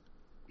 Yes.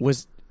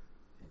 Was.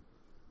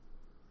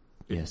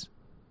 Yes.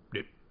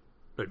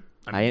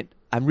 I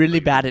I'm really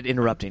bad at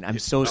interrupting. I'm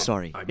so no,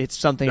 sorry. I'm- It's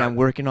something I'm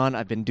working on.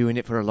 I've been doing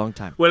it for a long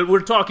time. Well,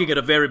 we're talking at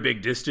a very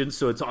big distance,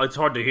 so it's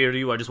hard to hear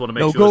you. I just want to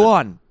make No, sure. go that-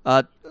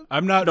 on.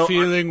 I'm not No,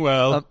 feeling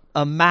well.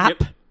 A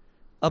map,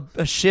 Yep.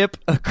 a ship,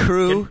 a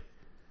crew.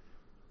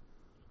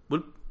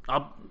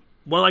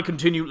 While I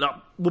continue,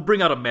 we'll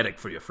bring out a medic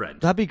for your friend.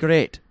 That'd be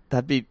great.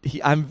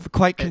 I'm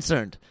quite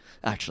concerned,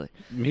 actually.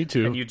 Me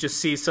too. And you just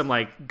see some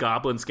like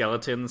goblin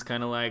skeletons,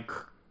 kind of like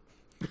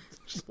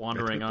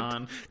wandering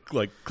on.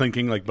 Like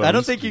clinking like bones. I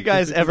don't think you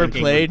guys ever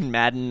Thinking played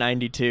Madden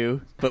 92,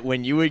 but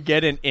when you would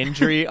get an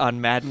injury on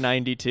Madden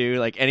 92,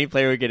 like any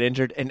player would get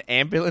injured, an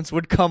ambulance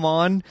would come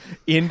on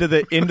into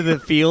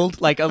the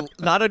field, like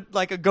not a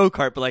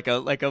go-kart, but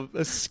like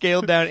a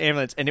scaled down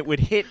ambulance, and it would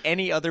hit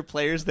any other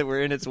players that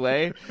were in its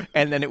way,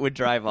 and then it would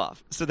drive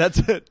off. So that's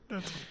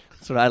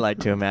what I like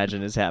to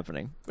imagine is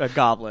happening. A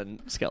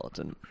goblin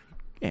skeleton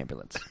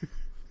ambulance.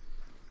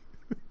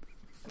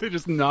 They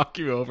just knock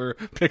you over,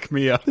 pick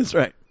me up. That's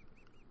right.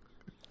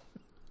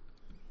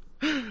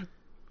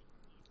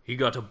 He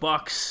got a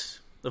box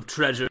of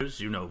treasures,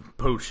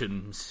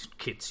 potions,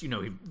 kits. He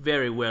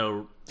very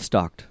well.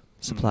 Stocked,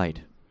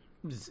 supplied.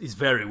 He's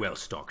very well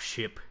stocked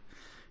ship.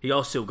 He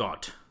also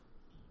got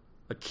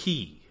a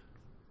key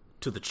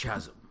to the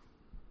chasm.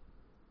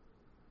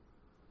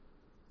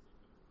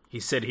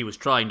 He said he was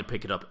trying to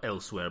pick it up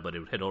elsewhere, but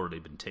it had already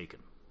been taken.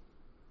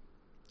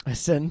 I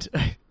send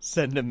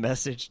a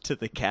message to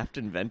the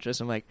Captain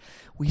Ventress. I'm like,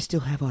 we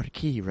still have our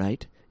key,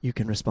 right? You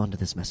can respond to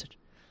this message.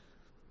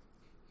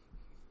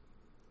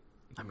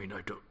 I mean,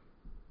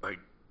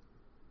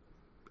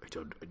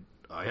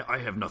 I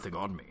have nothing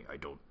on me. I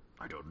don't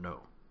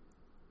know.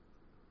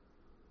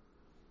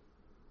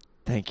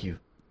 Thank you.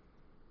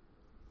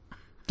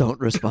 Don't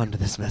respond to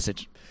this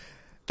message.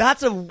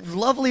 That's a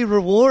lovely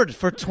reward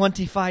for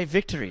 25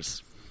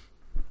 victories.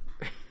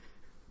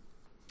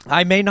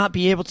 I may not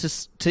be able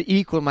to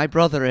equal my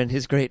brother in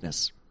his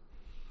greatness.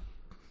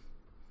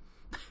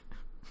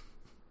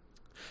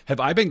 Have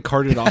I been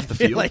carted off the I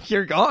feel field? like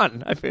you're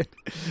gone.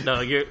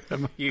 No,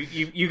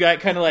 you got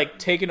kind of like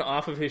taken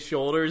off of his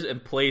shoulders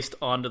and placed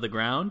onto the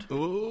ground.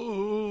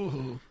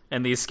 Ooh.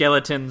 And these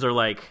skeletons are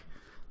like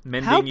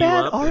mending How you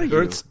bad up. are you?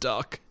 You're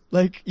stuck.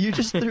 Like, you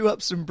just threw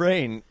up some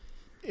brain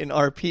in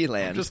RP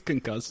land. I'm just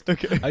concussed.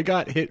 Okay. I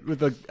got hit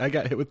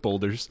with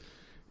boulders.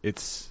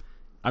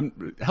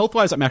 I'm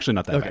health-wise, I'm actually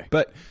not that Okay.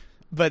 bad,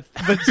 but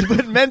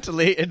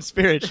mentally and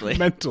spiritually.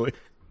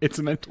 it's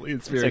mentally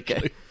and spiritually.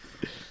 okay.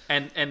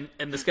 And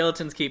the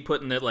skeletons keep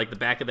putting it like the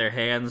back of their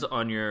hands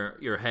on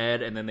your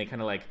head, and then they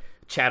kind of like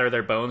chatter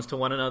their bones to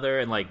one another,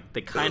 and like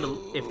they kind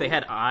of, if they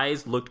had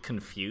eyes, looked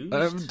confused.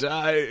 I'm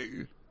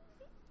dying.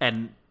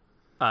 And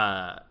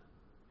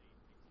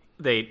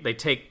they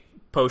take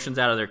potions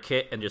out of their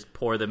kit and just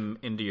pour them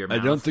into your mouth.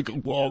 I don't think.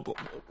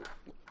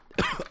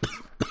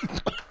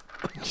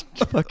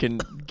 Fucking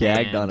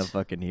gagged And- on a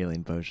fucking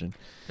healing potion.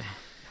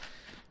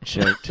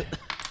 Choked.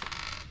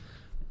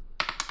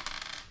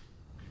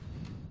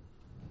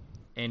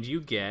 And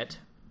you get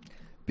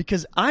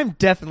Because I'm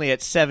definitely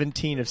at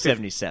 17 of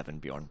 77,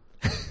 Bjorn.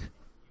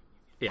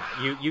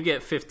 you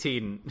get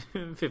 15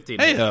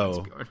 Hey-o.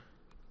 hits, Bjorn.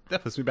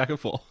 That puts me back at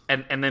full.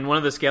 And then one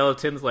of the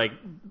skeletons like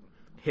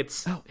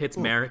hits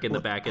Merrick in the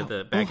back of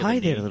the Oh, hi knee,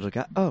 there, little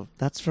guy. Oh,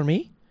 that's for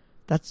me?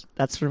 That's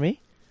for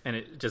me? and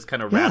it just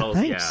kind of Yeah, rattles.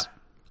 thanks.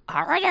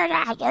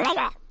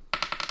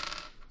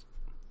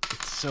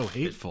 It's so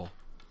hateful.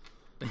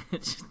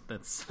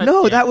 That's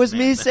No, yeah, that was man,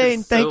 me that saying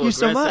is thank you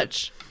so aggressive.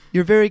 much.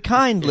 You're very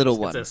kind, little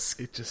one.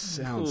 It just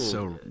sounds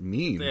so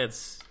mean.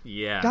 It's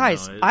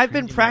Guys, no, I've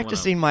been you might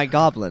practicing my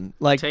goblin.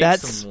 Like, wanna take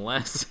that's... some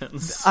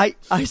lessons. I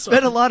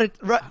spent a lot of...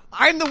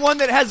 I'm the one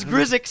that has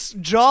Grizzic's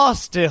jaw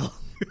still.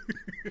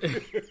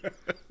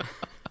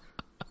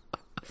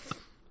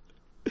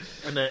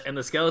 And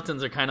the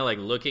skeletons are kind of like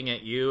looking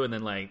at you, and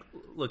then like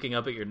looking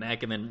up at your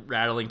neck, and then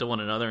rattling to one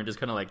another, and just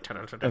kind of like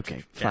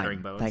Okay, shattering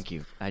fine. bones. Thank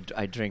you. I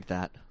drink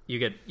that. You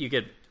get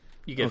Okay,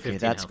 15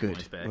 that's health good.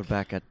 points back. We're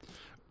back at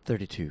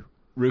 32.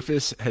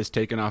 Rufus has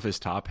taken off his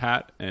top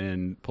hat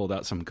and pulled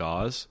out some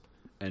gauze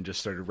and just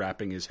started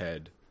wrapping his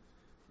head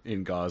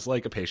in gauze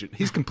like a patient.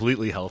 He's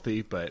completely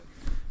healthy, but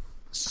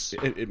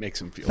it makes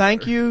him feel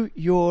Thank better. you,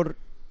 Your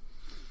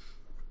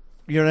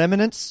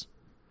Eminence.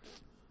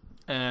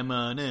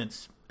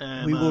 Eminence.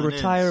 We will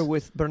retire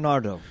with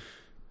Bernardo.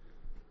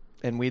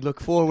 And we look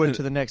forward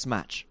to the next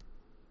match.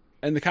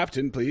 And the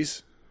captain,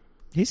 please.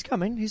 He's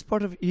coming.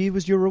 He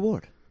was your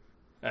reward.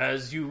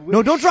 As you wish.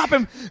 No, don't drop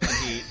him!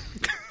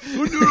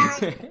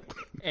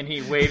 and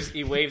he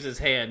waves his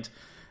hand,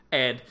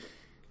 and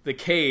the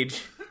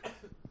cage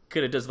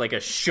kind of does like a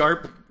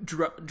sharp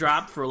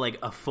drop for like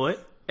a foot,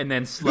 and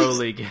then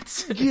slowly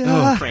gets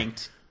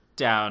cranked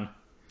down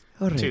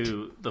All right,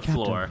 to the Captain.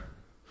 floor.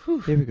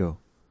 Here we go.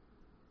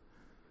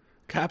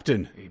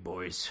 Captain, Hey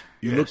boys,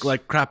 you look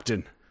like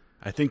Crapton.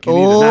 I think you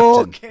need a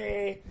napkin.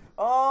 Okay.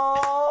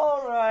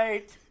 All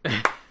right.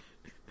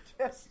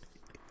 Just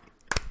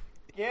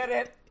get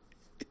it.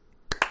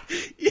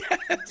 Yes.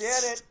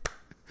 Get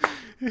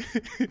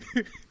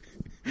it.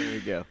 There we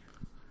go.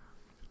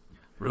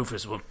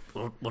 Rufus. We'll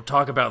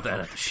talk about that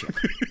at the ship.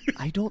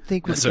 I don't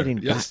think we're Yes, sir. getting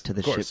Yes, back to the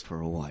of course. ship for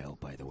a while,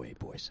 by the way,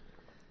 boys.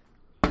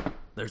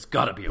 There's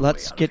got to be a way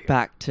Let's out get of here.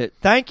 back to...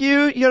 Thank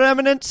you, Your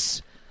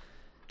Eminence.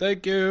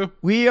 Thank you.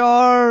 We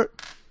are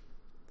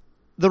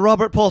the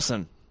Robert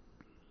Paulson.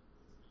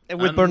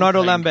 With Bernardo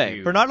Thank Lambert.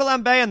 you. Bernardo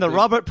Lambert and the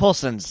Robert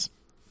Paulsons.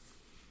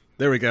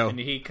 There we go. And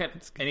he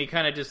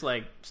kind of just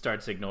like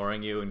starts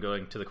ignoring you and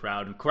going to the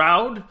crowd. And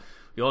crowd,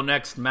 your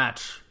next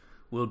match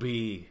will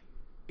be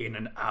in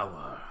an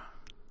hour.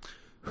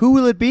 Who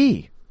will it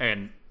be?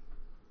 And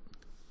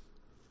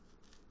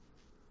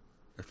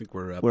I think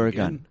we're up We're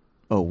again. again.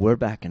 Oh, we're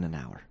back in an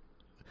hour.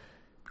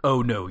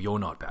 oh no, you're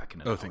not back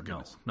in an hour. thank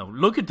goodness. No,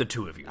 look at the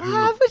two of you. You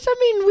Ah, look but I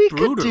mean, we could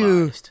do...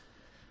 brutalized.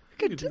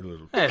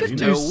 There's could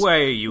no do-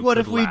 way you What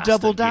could if we last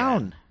double again.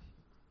 down?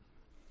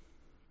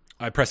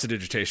 I press a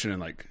digitation and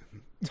like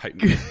tighten,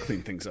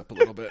 clean things up a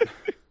little bit.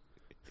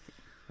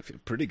 I feel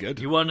pretty good.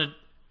 You want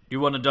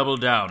to double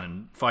down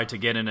and fight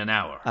again in an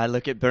hour? I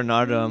look at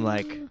Bernardo, I'm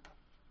like,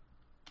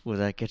 will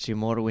that get you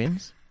more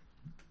wins?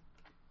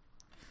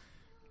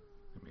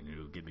 I mean,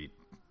 it'll give me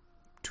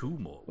 2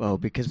 more. Well,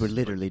 because we're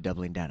literally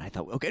doubling down. I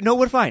thought, okay, no,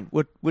 we're fine.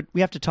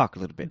 We have to talk a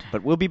little bit,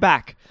 but we'll be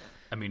back.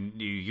 I mean,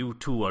 you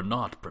two are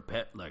not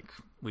prepared. Like,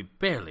 we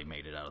barely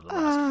made it out of the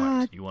last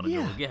fight. You want to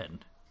yeah. go again?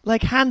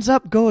 Like, hands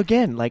up, go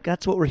again. Like,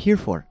 that's what we're here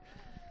for.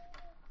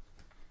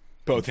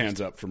 Both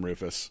hands up from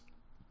Rufus.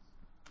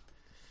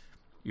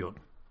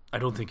 I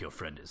don't think your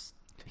friend is.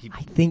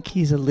 I think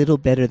he's a little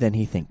better than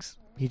he thinks.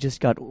 He just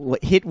got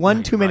hit one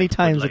Right, too many right, but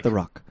times like- with the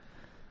rock.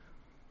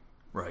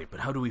 Right, but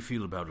how do we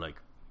feel about, like,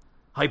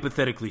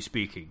 hypothetically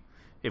speaking,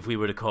 if we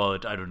were to call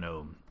it, I don't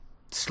know,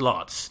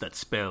 slots that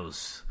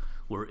spells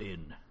were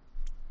in?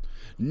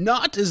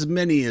 Not as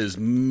many as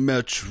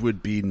much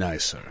would be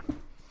nicer.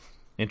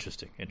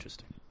 Interesting.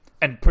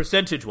 And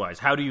percentage-wise,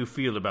 how do you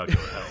feel about your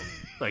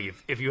health? Like,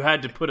 if you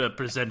had to put a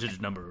percentage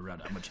number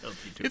around how much health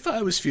you do. If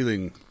I was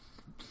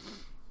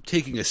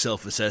taking a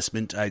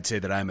self-assessment, I'd say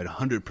that I'm at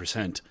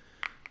 100%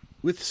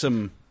 with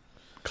some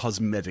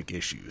cosmetic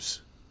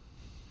issues.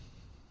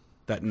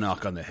 That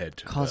knock on the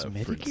head,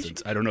 Cosmetic for instance.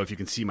 issues? I don't know if you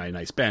can see my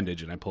nice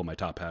bandage, and I pull my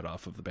top hat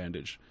off of the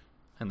bandage.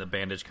 And the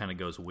bandage kind of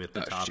goes with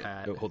the top Shit.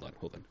 hat. Oh, hold on.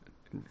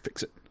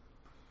 Fix it.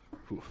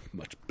 Ooh,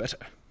 much better.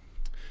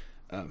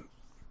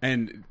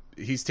 And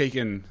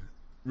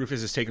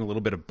Rufus has taken a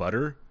little bit of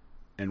butter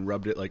and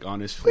rubbed it like on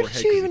his Where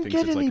forehead did you because he even thinks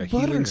get it's any like a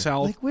butter? healing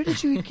salve. Like, where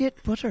did you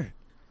get butter?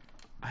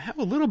 I have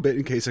a little bit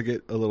in case I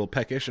get a little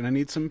peckish and I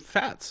need some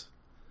fats.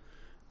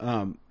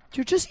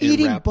 You're just And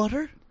eating wrap-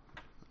 butter?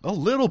 A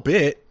little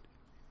bit.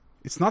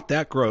 It's not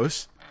that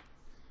gross.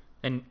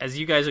 And as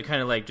you guys are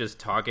kind of like just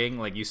talking,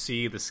 like you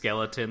see the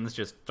skeletons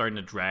just starting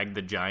to drag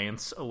the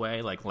giants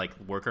away, like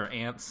worker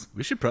ants.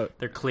 We should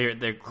They're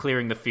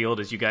clearing the field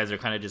as you guys are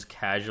kind of just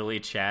casually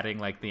chatting,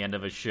 like the end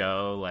of a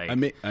show. Like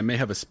I may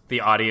have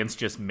the audience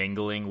just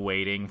mingling,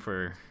 waiting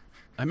for.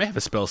 a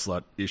spell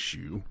slot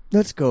issue.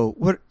 Let's go.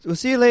 We'll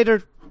see you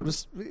later.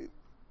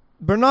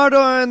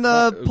 Bernardo and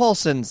the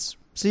Paulsons.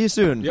 See you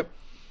soon. Yep.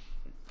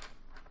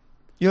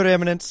 Your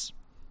Eminence.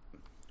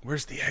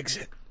 Where's the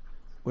exit?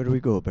 Where do we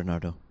go,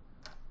 Bernardo?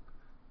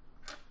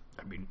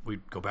 I mean, we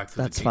go back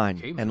through. That's the gate fine.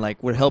 we came And, through.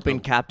 like, we're helping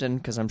Captain,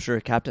 because I'm sure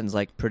Captain's,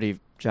 like, pretty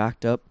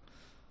jacked up.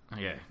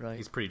 Yeah, Right.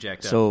 he's pretty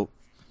jacked up. So,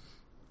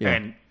 yeah.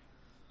 And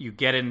you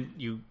get in,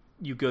 you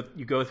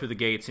go through the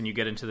gates and you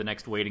get into the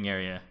next waiting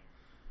area,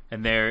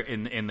 and there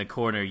in the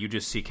corner you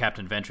just see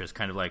Captain Ventress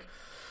kind of like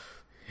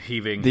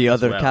heaving. The as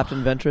other well.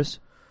 Captain Ventress?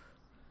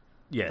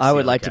 Yes, I the would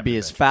other like to Captain be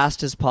as Ventress.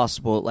 fast as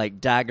possible,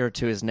 like dagger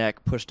to his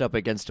neck, pushed up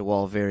against a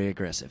wall, very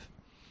aggressive.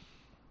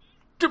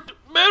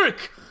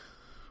 Merrick,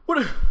 what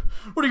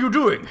are you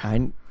doing?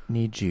 I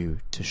need you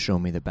to show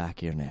me the back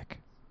of your neck.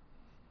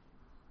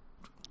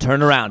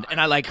 Turn around. And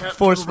I, like, can't turn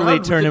forcefully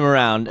around turn with him it.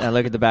 around, and I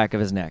look at the back of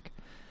his neck.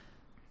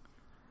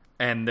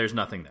 And there's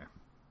nothing there.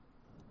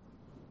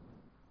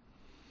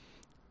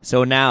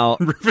 So now...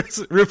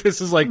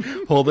 Rufus is like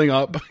holding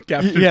up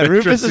Captain Yeah, Ventress.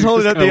 Rufus is He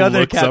holding just up the kinda other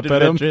looks Captain up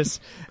at him. Ventress,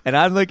 and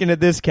I'm looking at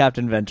this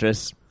Captain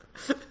Ventress.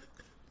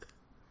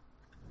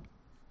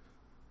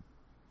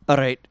 All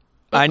right,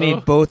 I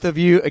need both of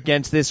you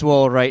against this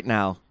wall right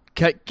now.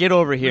 Get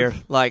over here,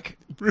 like...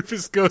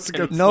 Rufus goes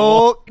against the No,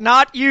 wall.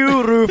 not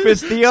you,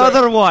 Rufus, the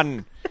other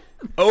one.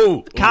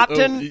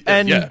 Captain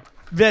and yeah.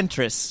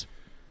 Ventress.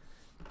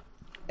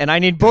 And I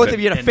need both of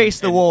you to And- face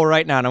the and- wall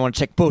right now, and I want to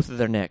check both of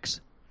their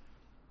necks.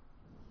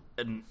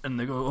 And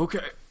they go, okay,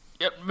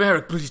 yeah,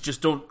 Merrick, please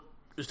just don't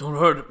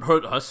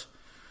hurt us.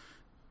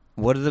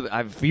 What are the?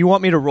 If you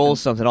want me to roll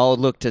something, I'll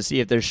look to see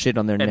if there's shit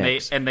on their And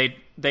necks.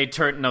 they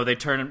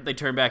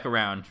turn back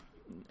around,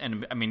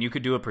 and I mean you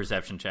could do a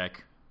perception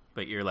check,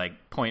 but you're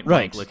like point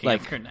blank looking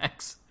at their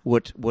necks.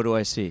 What do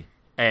I see?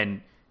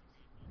 And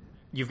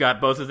you've got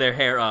both of their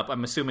hair up.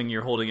 I'm assuming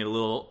you're holding it a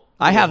little.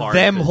 I have hard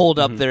them if it- hold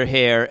up their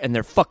hair and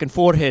their fucking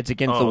foreheads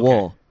against the okay.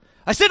 wall.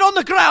 I sit on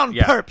the ground,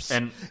 Yeah, perps.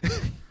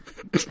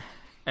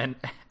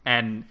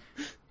 and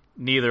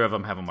neither of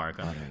them have a mark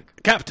on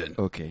it. Captain.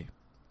 Okay.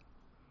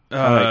 All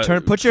right,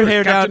 put your first,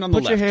 hair Captain down. on the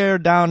Put your left. hair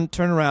down.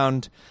 Turn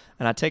around,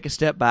 and I take a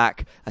step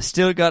back. I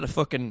still got a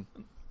fucking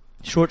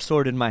short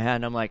sword in my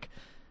hand. I'm like,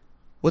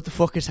 what the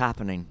fuck is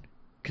happening?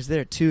 Because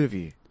there are two of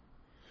you.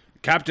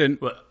 Captain,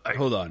 Well,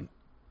 hold on.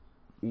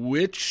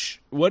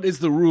 What is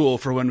the rule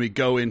for when we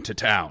go into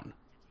town?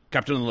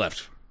 Captain on the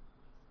left.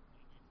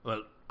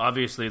 Well,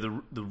 obviously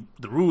the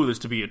rule is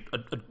to be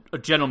a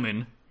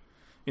gentleman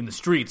in the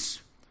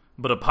streets,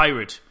 but a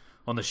pirate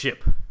on the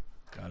ship.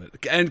 Got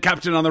it. And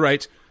Captain on the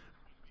right.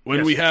 When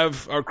Yes. we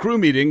have our crew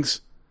meetings,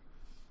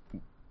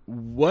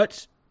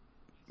 what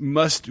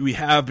must we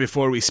have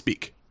before we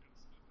speak?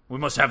 We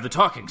must have the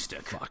talking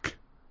stick. Fuck.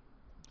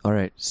 All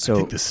right, so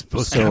think this is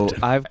supposed to so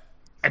happen. I've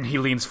And he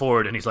leans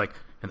forward and he's like,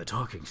 and the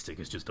talking stick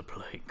is just a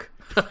plank.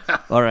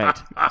 all right.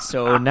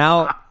 So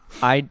now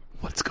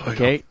What's going on?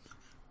 okay.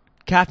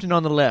 Captain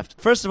on the left.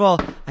 First of all,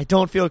 I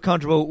don't feel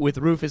comfortable with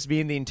Rufus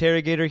being the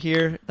interrogator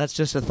here. That's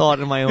just a thought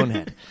in my own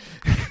head.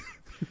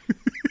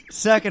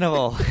 Second of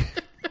all,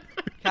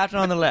 Captain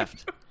on the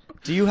left.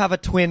 Do you have a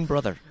twin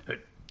brother?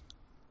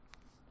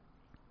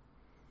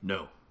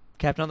 No.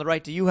 Captain on the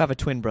right, do you have a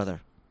twin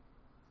brother?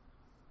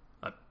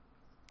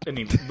 And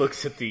he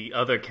looks at the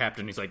other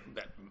captain. He's like,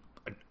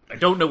 I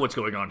don't know what's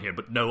going on here,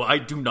 but no, I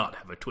do not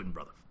have a twin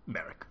brother,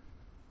 Merrick.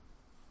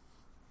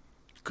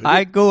 Could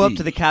I it go up be-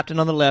 to the captain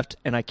on the left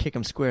and I kick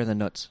him square in the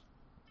nuts.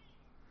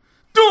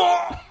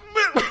 Oh,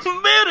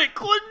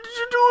 Merrick, what did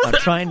you do? I'm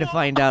trying to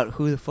find out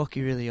who the fuck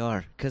you really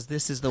are, because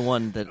this is the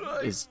one that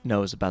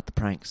knows about the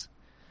pranks.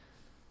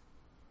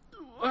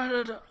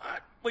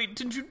 Wait,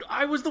 didn't you?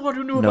 I was the one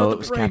who knew No, about the it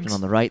was pranks. Captain on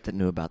the right that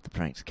knew about the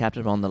pranks.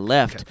 Captain on the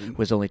left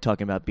was only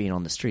talking about being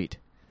on the street.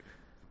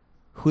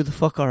 Who the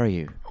fuck are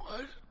you?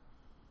 What?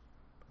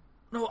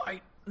 No,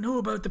 I know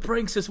about the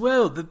pranks as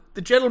well.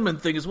 The gentleman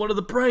thing is one of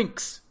the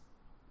pranks.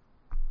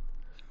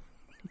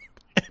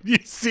 You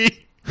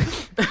see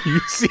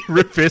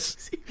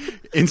Rufus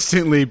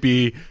instantly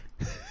be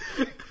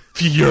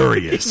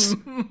furious.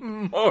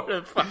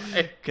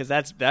 Mortified. Because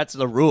that's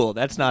the rule.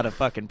 That's not a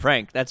fucking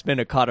prank. That's been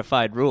a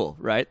codified rule,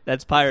 right?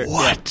 That's pirate.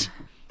 What?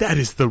 That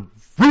is the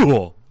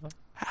rule.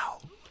 How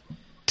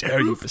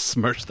dare you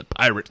besmirch the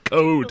pirate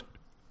code?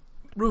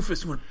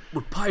 Rufus, we're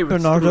pirates.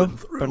 Bernardo, through and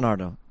through.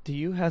 Bernardo, do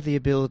you have the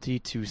ability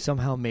to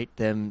somehow make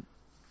them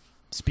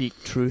speak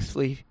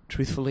truthfully?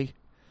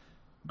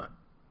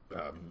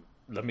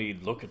 Let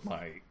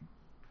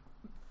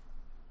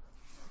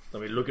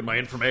me look at my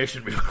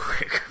information real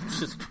quick.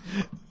 Just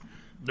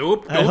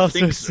nope. I Don't also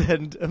think so.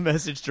 send a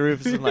message to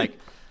Rufus and like,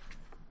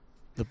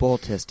 the ball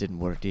test didn't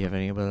work. Do you have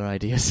any other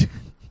ideas?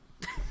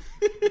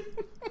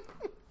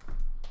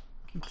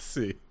 Let's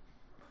see.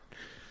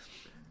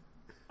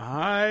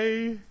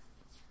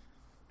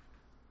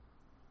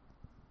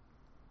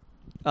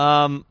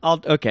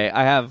 Okay.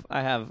 I have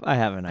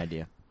an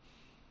idea.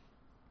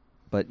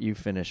 But you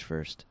finish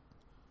first.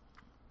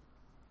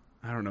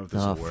 I don't know if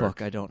this Oh will work.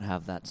 fuck! I don't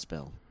have that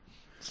spell.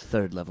 It's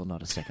third level,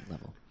 not a second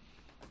level.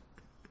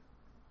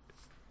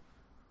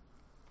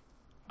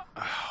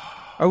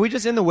 Are we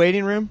just in the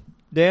waiting room,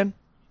 Dan?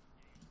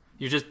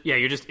 You're just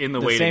in the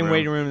The waiting same room.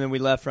 waiting room that we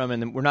left from,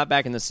 and then we're not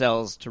back in the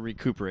cells to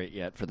recuperate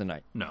yet for the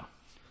night. No.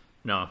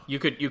 You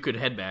could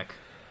head back.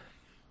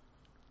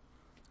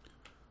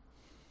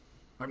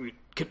 I mean,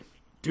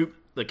 do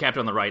the captain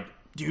on the right?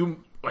 Do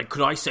you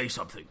could I say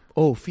something?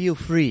 Oh, feel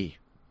free.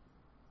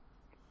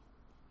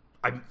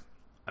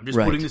 I'm just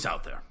Right. putting this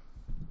out there.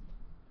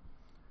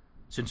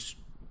 Since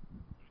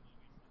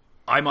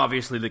I'm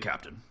obviously the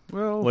captain.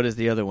 Well, What does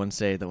the other one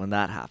say that when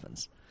that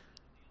happens?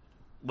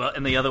 Well,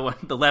 and the other one,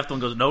 the left one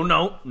goes,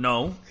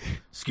 no.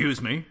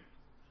 Excuse me.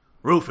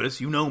 Rufus,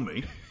 you know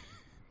me.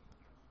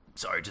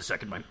 Sorry, just a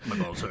second, my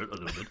balls hurt a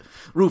little bit.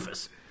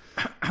 Rufus.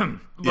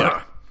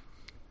 Yeah.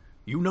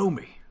 You know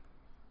me.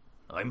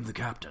 I'm the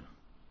captain.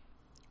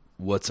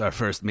 what's our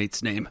first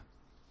mate's name?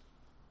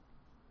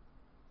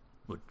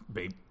 But,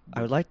 babe,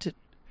 I would like to.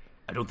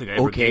 I don't think I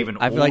ever Okay, gave an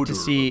I'd like to order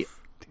see of-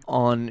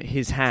 on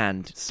his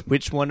hand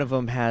which one of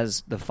them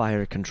has the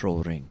fire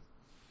control ring.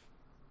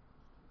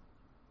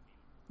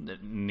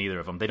 Neither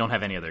of them. They don't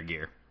have any other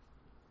gear.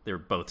 They're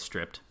both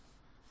stripped.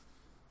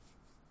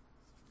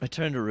 I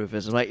turn to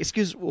Rufus. I'm like,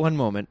 excuse one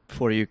moment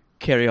before you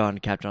carry on,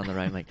 Captain on the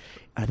right. I'm like,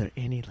 are there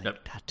any like Yep,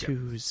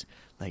 tattoos?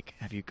 Like,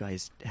 have you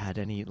guys had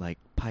any like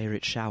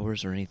pirate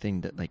showers or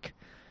anything that like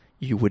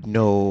you would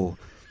know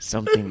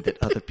something that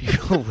other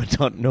people would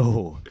not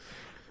know?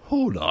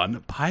 Hold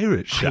on,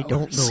 pirate showers. I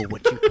don't know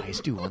what you guys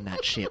do on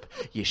that ship.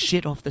 You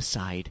shit off the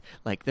side.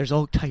 Like, there's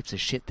all types of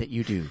shit that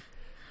you do.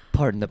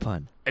 Pardon the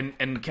pun.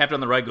 And Captain on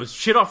the right goes,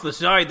 shit off the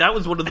side. That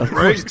was one of the Of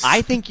course. drinks.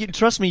 I think you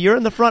trust me. You're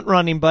in the front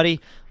running, buddy.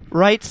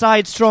 Right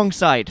side, strong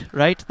side.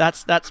 Right.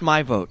 That's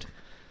my vote.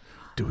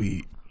 Do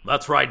we?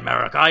 That's right,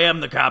 Merrick. I am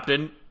the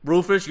captain.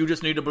 Rufus, you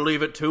just need to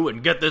believe it too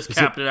and get this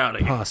captain out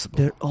of here. Possible.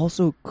 There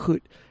also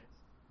could.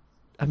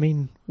 I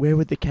mean, where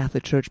would the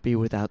Catholic Church be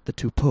without the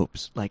two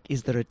popes? Like,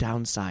 is there a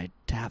downside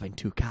to having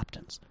two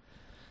captains?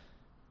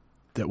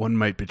 That one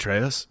might betray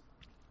us?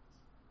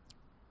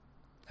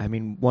 I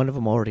mean, one of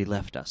them already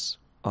left us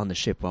on the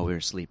ship while we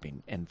were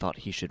sleeping and thought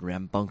he should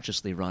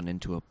rambunctiously run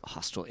into a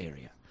hostile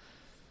area.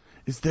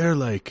 Is there,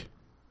 like,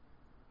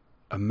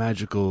 a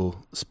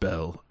magical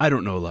spell? I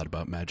don't know a lot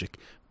about magic,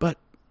 but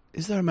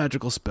is there a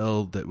magical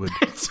spell that would...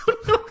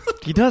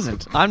 He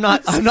doesn't. I'm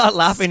not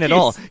laughing at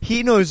all.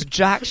 He knows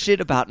jack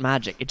shit about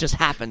magic. It just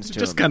happens to It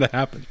just him. kind of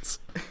happens.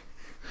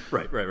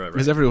 Right.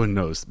 As everyone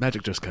knows,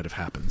 magic just kind of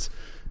happens.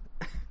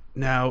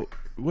 Now,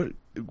 what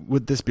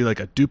would this be, like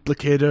a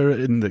duplicator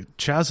in the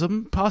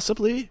chasm,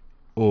 possibly?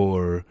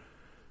 Or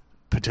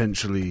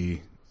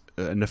potentially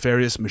a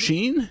nefarious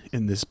machine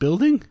in this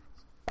building?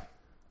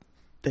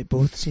 They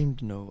both seem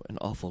to know an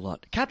awful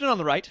lot. Captain on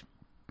the right,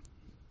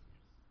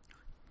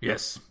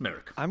 Yes,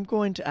 Merrick. I'm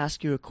going to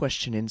ask you a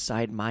question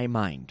inside my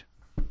mind.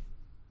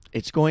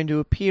 It's going to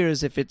appear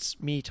as if it's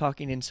me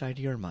talking inside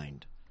your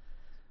mind.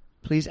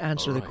 Please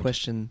answer All the right.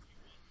 question.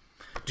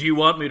 Do you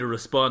want me to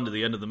respond to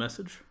the end of the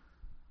message?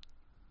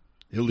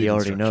 He'll He leave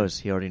already instructions. knows.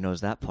 He already knows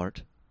that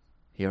part.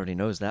 He already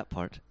knows that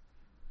part.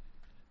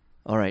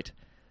 All right.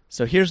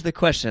 So here's the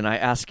question. I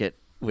ask it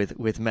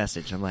with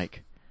message. I'm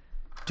like,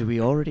 do we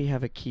already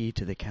have a key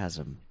to the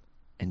chasm?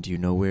 And do you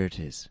know where it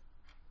is?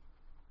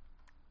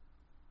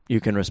 You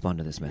can respond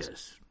to this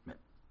message. Yes.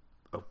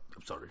 Oh,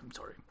 I'm sorry.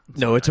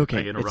 No, it's okay. I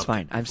It's interrupted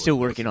fine. I'm before still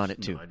the working on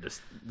message.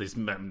 it,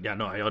 too.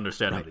 No, I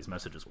understand how Right. these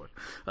messages work.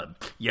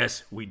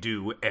 Yes, we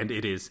do, and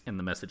it is, and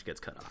the message gets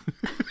cut off.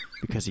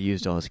 Because he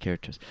used all his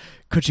characters.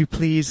 Could you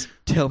please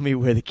tell me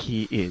where the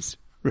key is?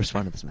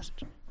 Respond to this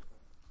message.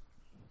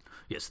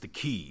 Yes, the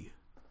key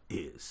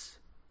is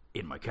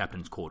in my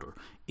captain's quarter,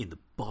 in the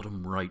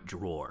bottom right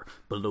drawer,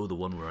 below the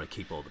one where I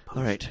keep all the potions.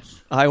 All right.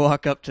 I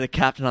walk up to the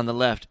captain on the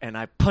left and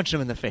I punch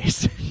him in the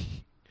face.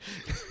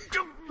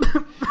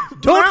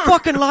 Don't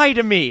fucking lie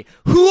to me.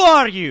 Who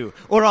are you?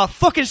 Or I'll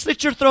fucking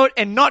slit your throat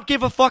and not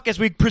give a fuck as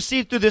we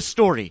proceed through this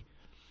story.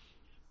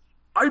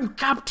 I'm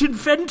Captain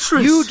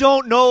Ventress. You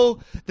don't know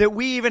that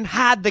we even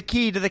had the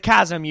key to the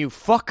chasm, you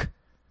fuck.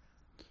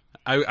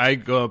 I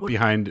go up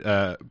behind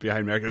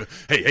Merrick and go,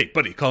 hey,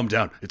 buddy, calm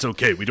down. It's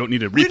okay. We don't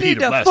need a We repeat need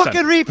of to last fucking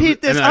time.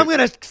 repeat this. And I'm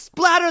gonna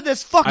splatter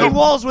this fucking I-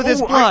 walls with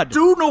his blood. I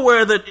do know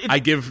where that. I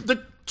give-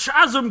 the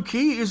chasm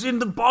key is in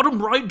the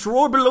bottom right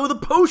drawer below the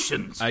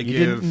potions. I You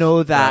give, didn't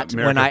know that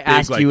Merrick when a I big,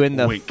 asked like, you in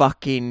the wink.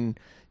 fucking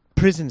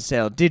prison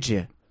cell, did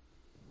you?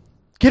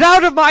 Get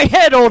out of my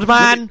head, old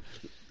man!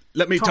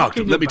 Let me talk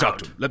to him. Talking Let me talk about-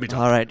 to him. Let me talk.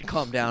 All right,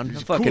 calm down. I'm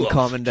Just fucking cool off.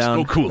 calming Just down.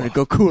 go cool I'm gonna off.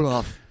 go cool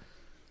off.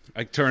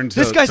 I turn to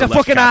This guy's to a left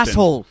fucking captain.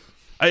 asshole.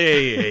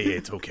 Hey,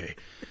 it's okay.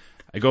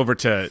 I go over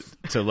to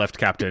left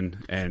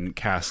captain and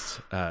cast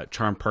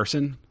Charm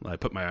Person. I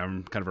put my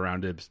arm kind of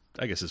around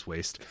his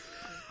waist,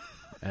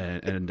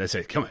 and I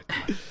say, "Come on,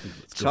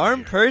 let's go Charm over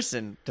here."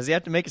 person. Does he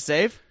have to make a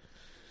save?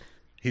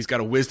 He's got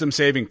a Wisdom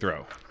saving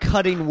throw.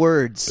 Cutting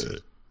words.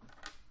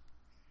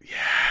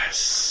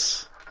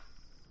 Yes.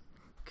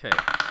 Okay.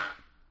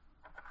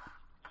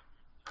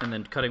 And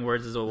then cutting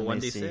words is a Let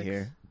me 1d6. see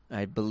here.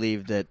 I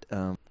believe that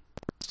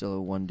still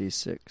a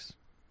 1d6.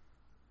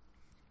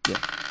 Yeah.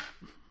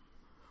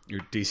 Your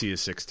DC is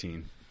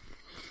 16.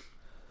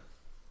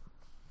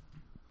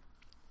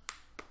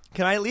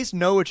 Can I at least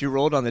know what you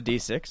rolled on the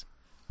d6?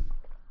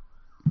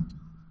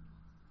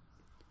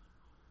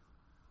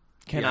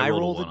 Can Yeah, I I rolled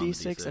a roll the 1 on the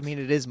d6? I D6. mean,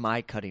 it is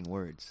my cutting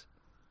words.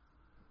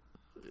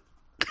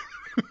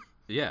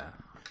 Yeah,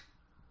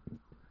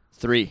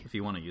 3. if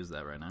you want to use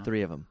that right now.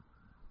 3 of them.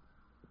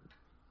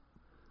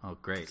 Oh,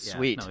 great. Yeah.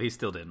 Sweet. No, he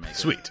still didn't make it.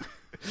 Sweet.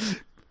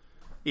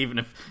 Even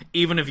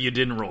if you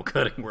didn't roll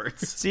cutting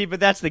words. See,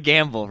 but that's the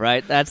gamble,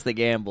 right? That's the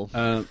gamble.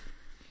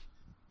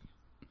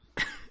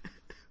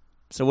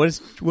 So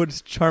what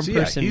does charm So yeah,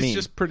 person he's mean?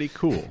 just pretty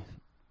cool.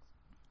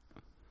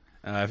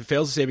 If it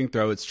fails a saving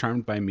throw, it's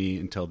charmed by me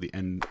until the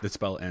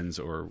spell ends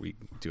or we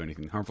do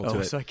anything harmful to Oh,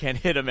 it. so I can't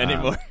hit him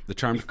anymore. The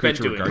charmed You've been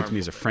creature doing regards me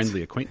as a harmful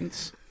friendly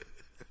acquaintance.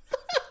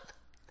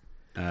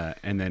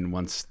 And then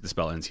once the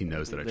spell ends, he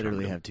knows that I charmed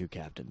Literally him. have 2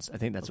 captains. I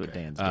think that's what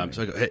Dan's doing.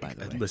 So I go, hey, by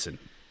the way. listen,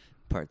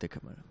 Part that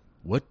come out.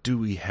 what do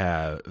we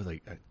have?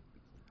 Like,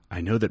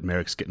 I know that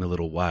Merrick's getting a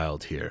little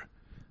wild here,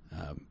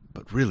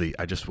 but really,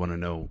 I just want to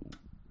know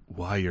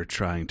why you're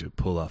trying to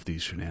pull off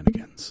these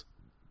shenanigans.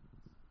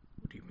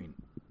 What do you mean?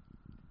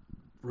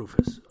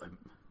 Rufus, I'm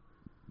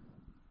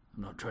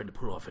not trying to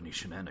pull off any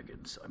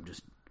shenanigans. I'm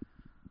just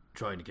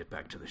trying to get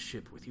back to the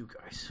ship with you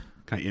guys.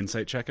 Can I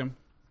insight check him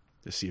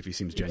to see if he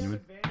seems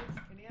genuine?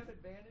 Can he have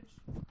advantage?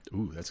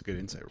 Ooh, that's a good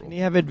insight roll. Can he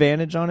have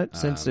advantage on it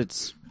since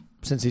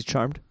he's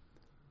charmed?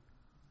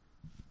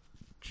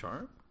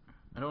 Charm?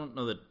 I don't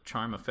know that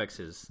charm affects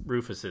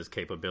Rufus's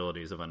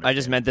capabilities of understanding. I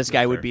just meant this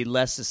guy would be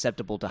less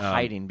susceptible to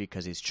hiding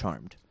because he's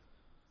charmed.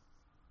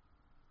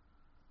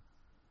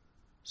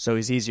 So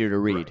he's easier to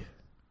read. Right.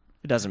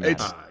 It doesn't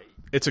matter.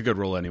 It's a good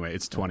roll anyway.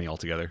 It's 20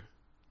 altogether.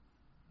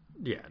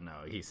 Yeah, no,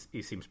 he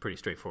seems pretty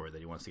straightforward that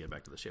he wants to get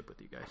back to the ship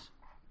with you guys.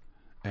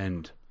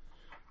 And,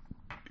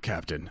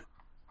 Captain,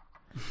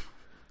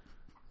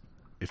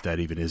 if that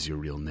even is your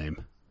real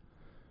name.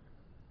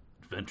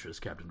 Ventress,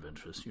 Captain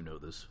Ventress, you know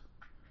this.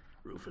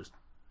 Rufus.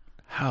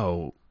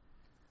 How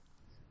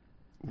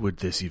would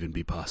this even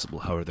be possible?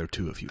 How are there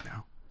two of you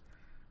now?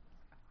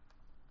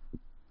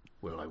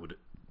 Well, I would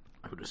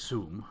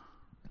assume.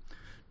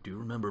 Do you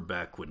remember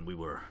back when we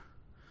were...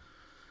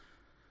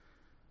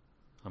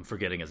 I'm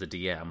forgetting as a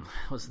DM.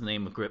 What's the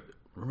name of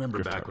Remember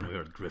Grift back Harbor. when we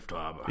were at Grift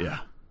Harbor? Yeah.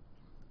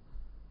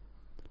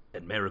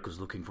 And Merrick was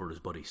looking for his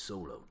buddy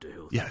Solo to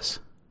heal. Yes.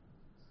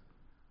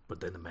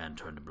 But then the man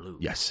turned to blue.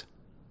 Yes.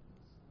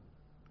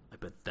 I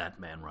bet that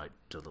man right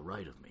to the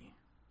right of me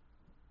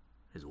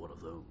is one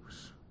of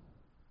those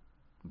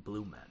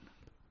blue men.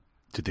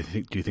 Do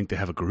you think they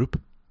have a group?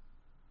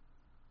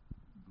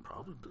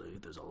 Probably.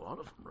 There's a lot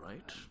of them,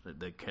 right?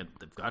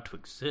 They've got to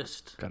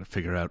exist. Got to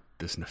figure out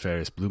this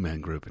nefarious Blue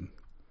Man group. And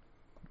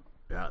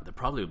Yeah, they're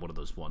probably one of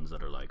those ones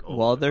that are like, oh,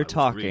 While if they're I was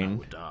green, I talking,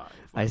 would die.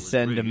 If I was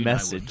send a green, I would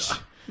message die.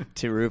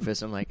 to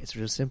Rufus. I'm like, it's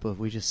real simple. If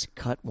we just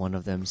cut one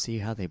of them, see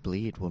how they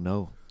bleed, we'll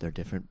know they're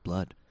different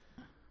blood.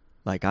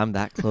 Like, I'm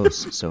that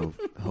close, so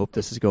I hope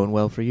this is going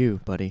well for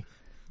you, buddy.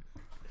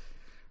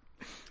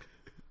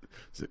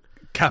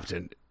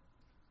 Captain,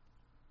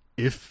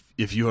 if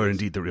you are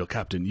indeed the real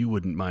captain, you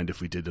wouldn't mind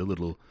if we did a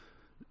little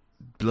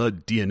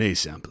blood DNA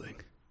sampling.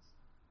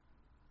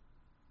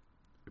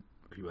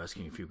 Are you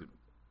asking if you could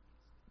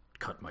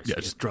cut my Yeah,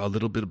 skin? just draw a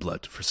little bit of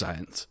blood for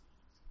science.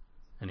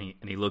 And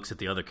he looks at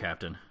the other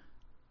captain.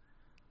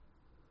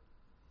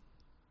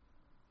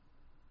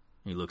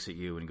 He looks at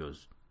you and he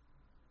goes,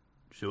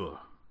 sure.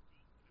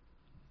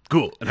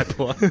 Cool. And I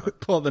pull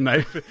out the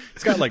knife.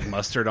 It's got like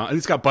mustard on it.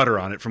 It's got butter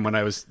on it from when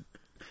I was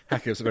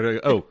hacking.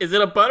 Oh. Is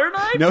it a butter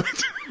knife? No,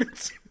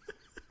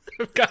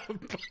 I've got a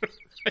butter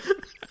knife.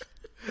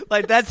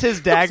 Like, that's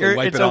his dagger.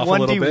 wipe It's it a off a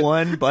little bit.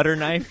 1d1 butter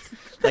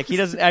knife. Like, he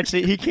doesn't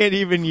actually, he can't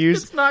even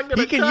use, It's not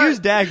gonna he can cut. use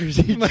daggers.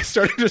 He I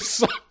started to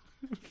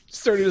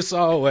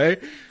saw away.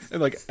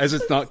 And like, as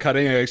it's not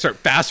cutting, I start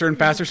faster and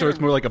faster, so it's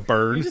more like a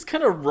burn. He's just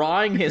kind of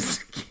rawing his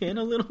skin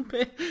a little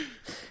bit. And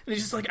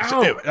he's just like,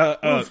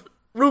 ow,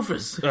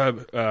 Rufus.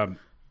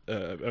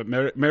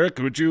 Merrick,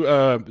 would you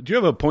do you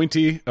have a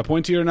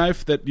pointier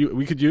knife that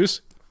we could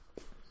use?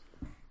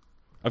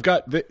 I've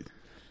got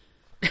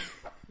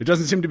it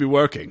doesn't seem to be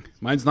working.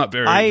 Mine's not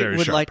very I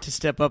would sharp. like to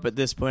step up at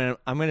this point.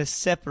 I'm going to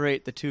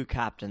separate the two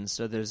captains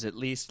so there's at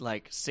least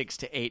like 6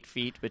 to 8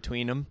 feet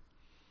between them.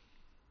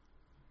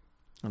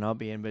 And I'll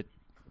be in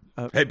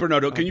Hey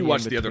Bernardo, I'll can you be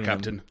watch in the other between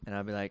captain? them, and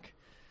I'll be like,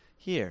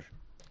 here,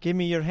 give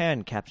me your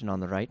hand, Captain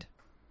on the right.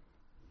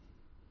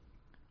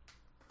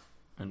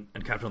 And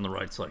Captain on the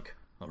right's like,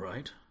 all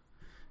right.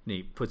 And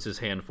he puts his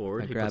hand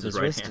forward. I He grab puts his his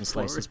right wrist hand and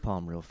slice forward. his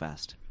palm real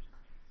fast.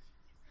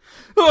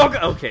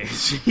 Oh, okay.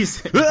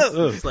 Jesus.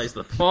 Slice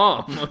the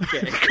palm.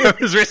 Okay. Grab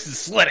his wrist and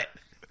slit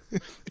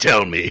it.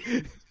 Tell me.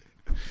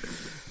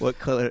 What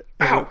color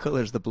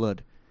is the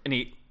blood? And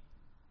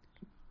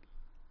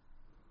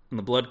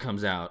the blood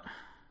comes out,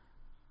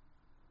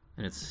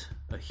 and it's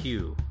a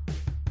hue.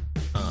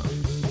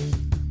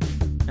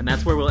 And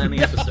that's where we'll end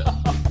the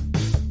episode.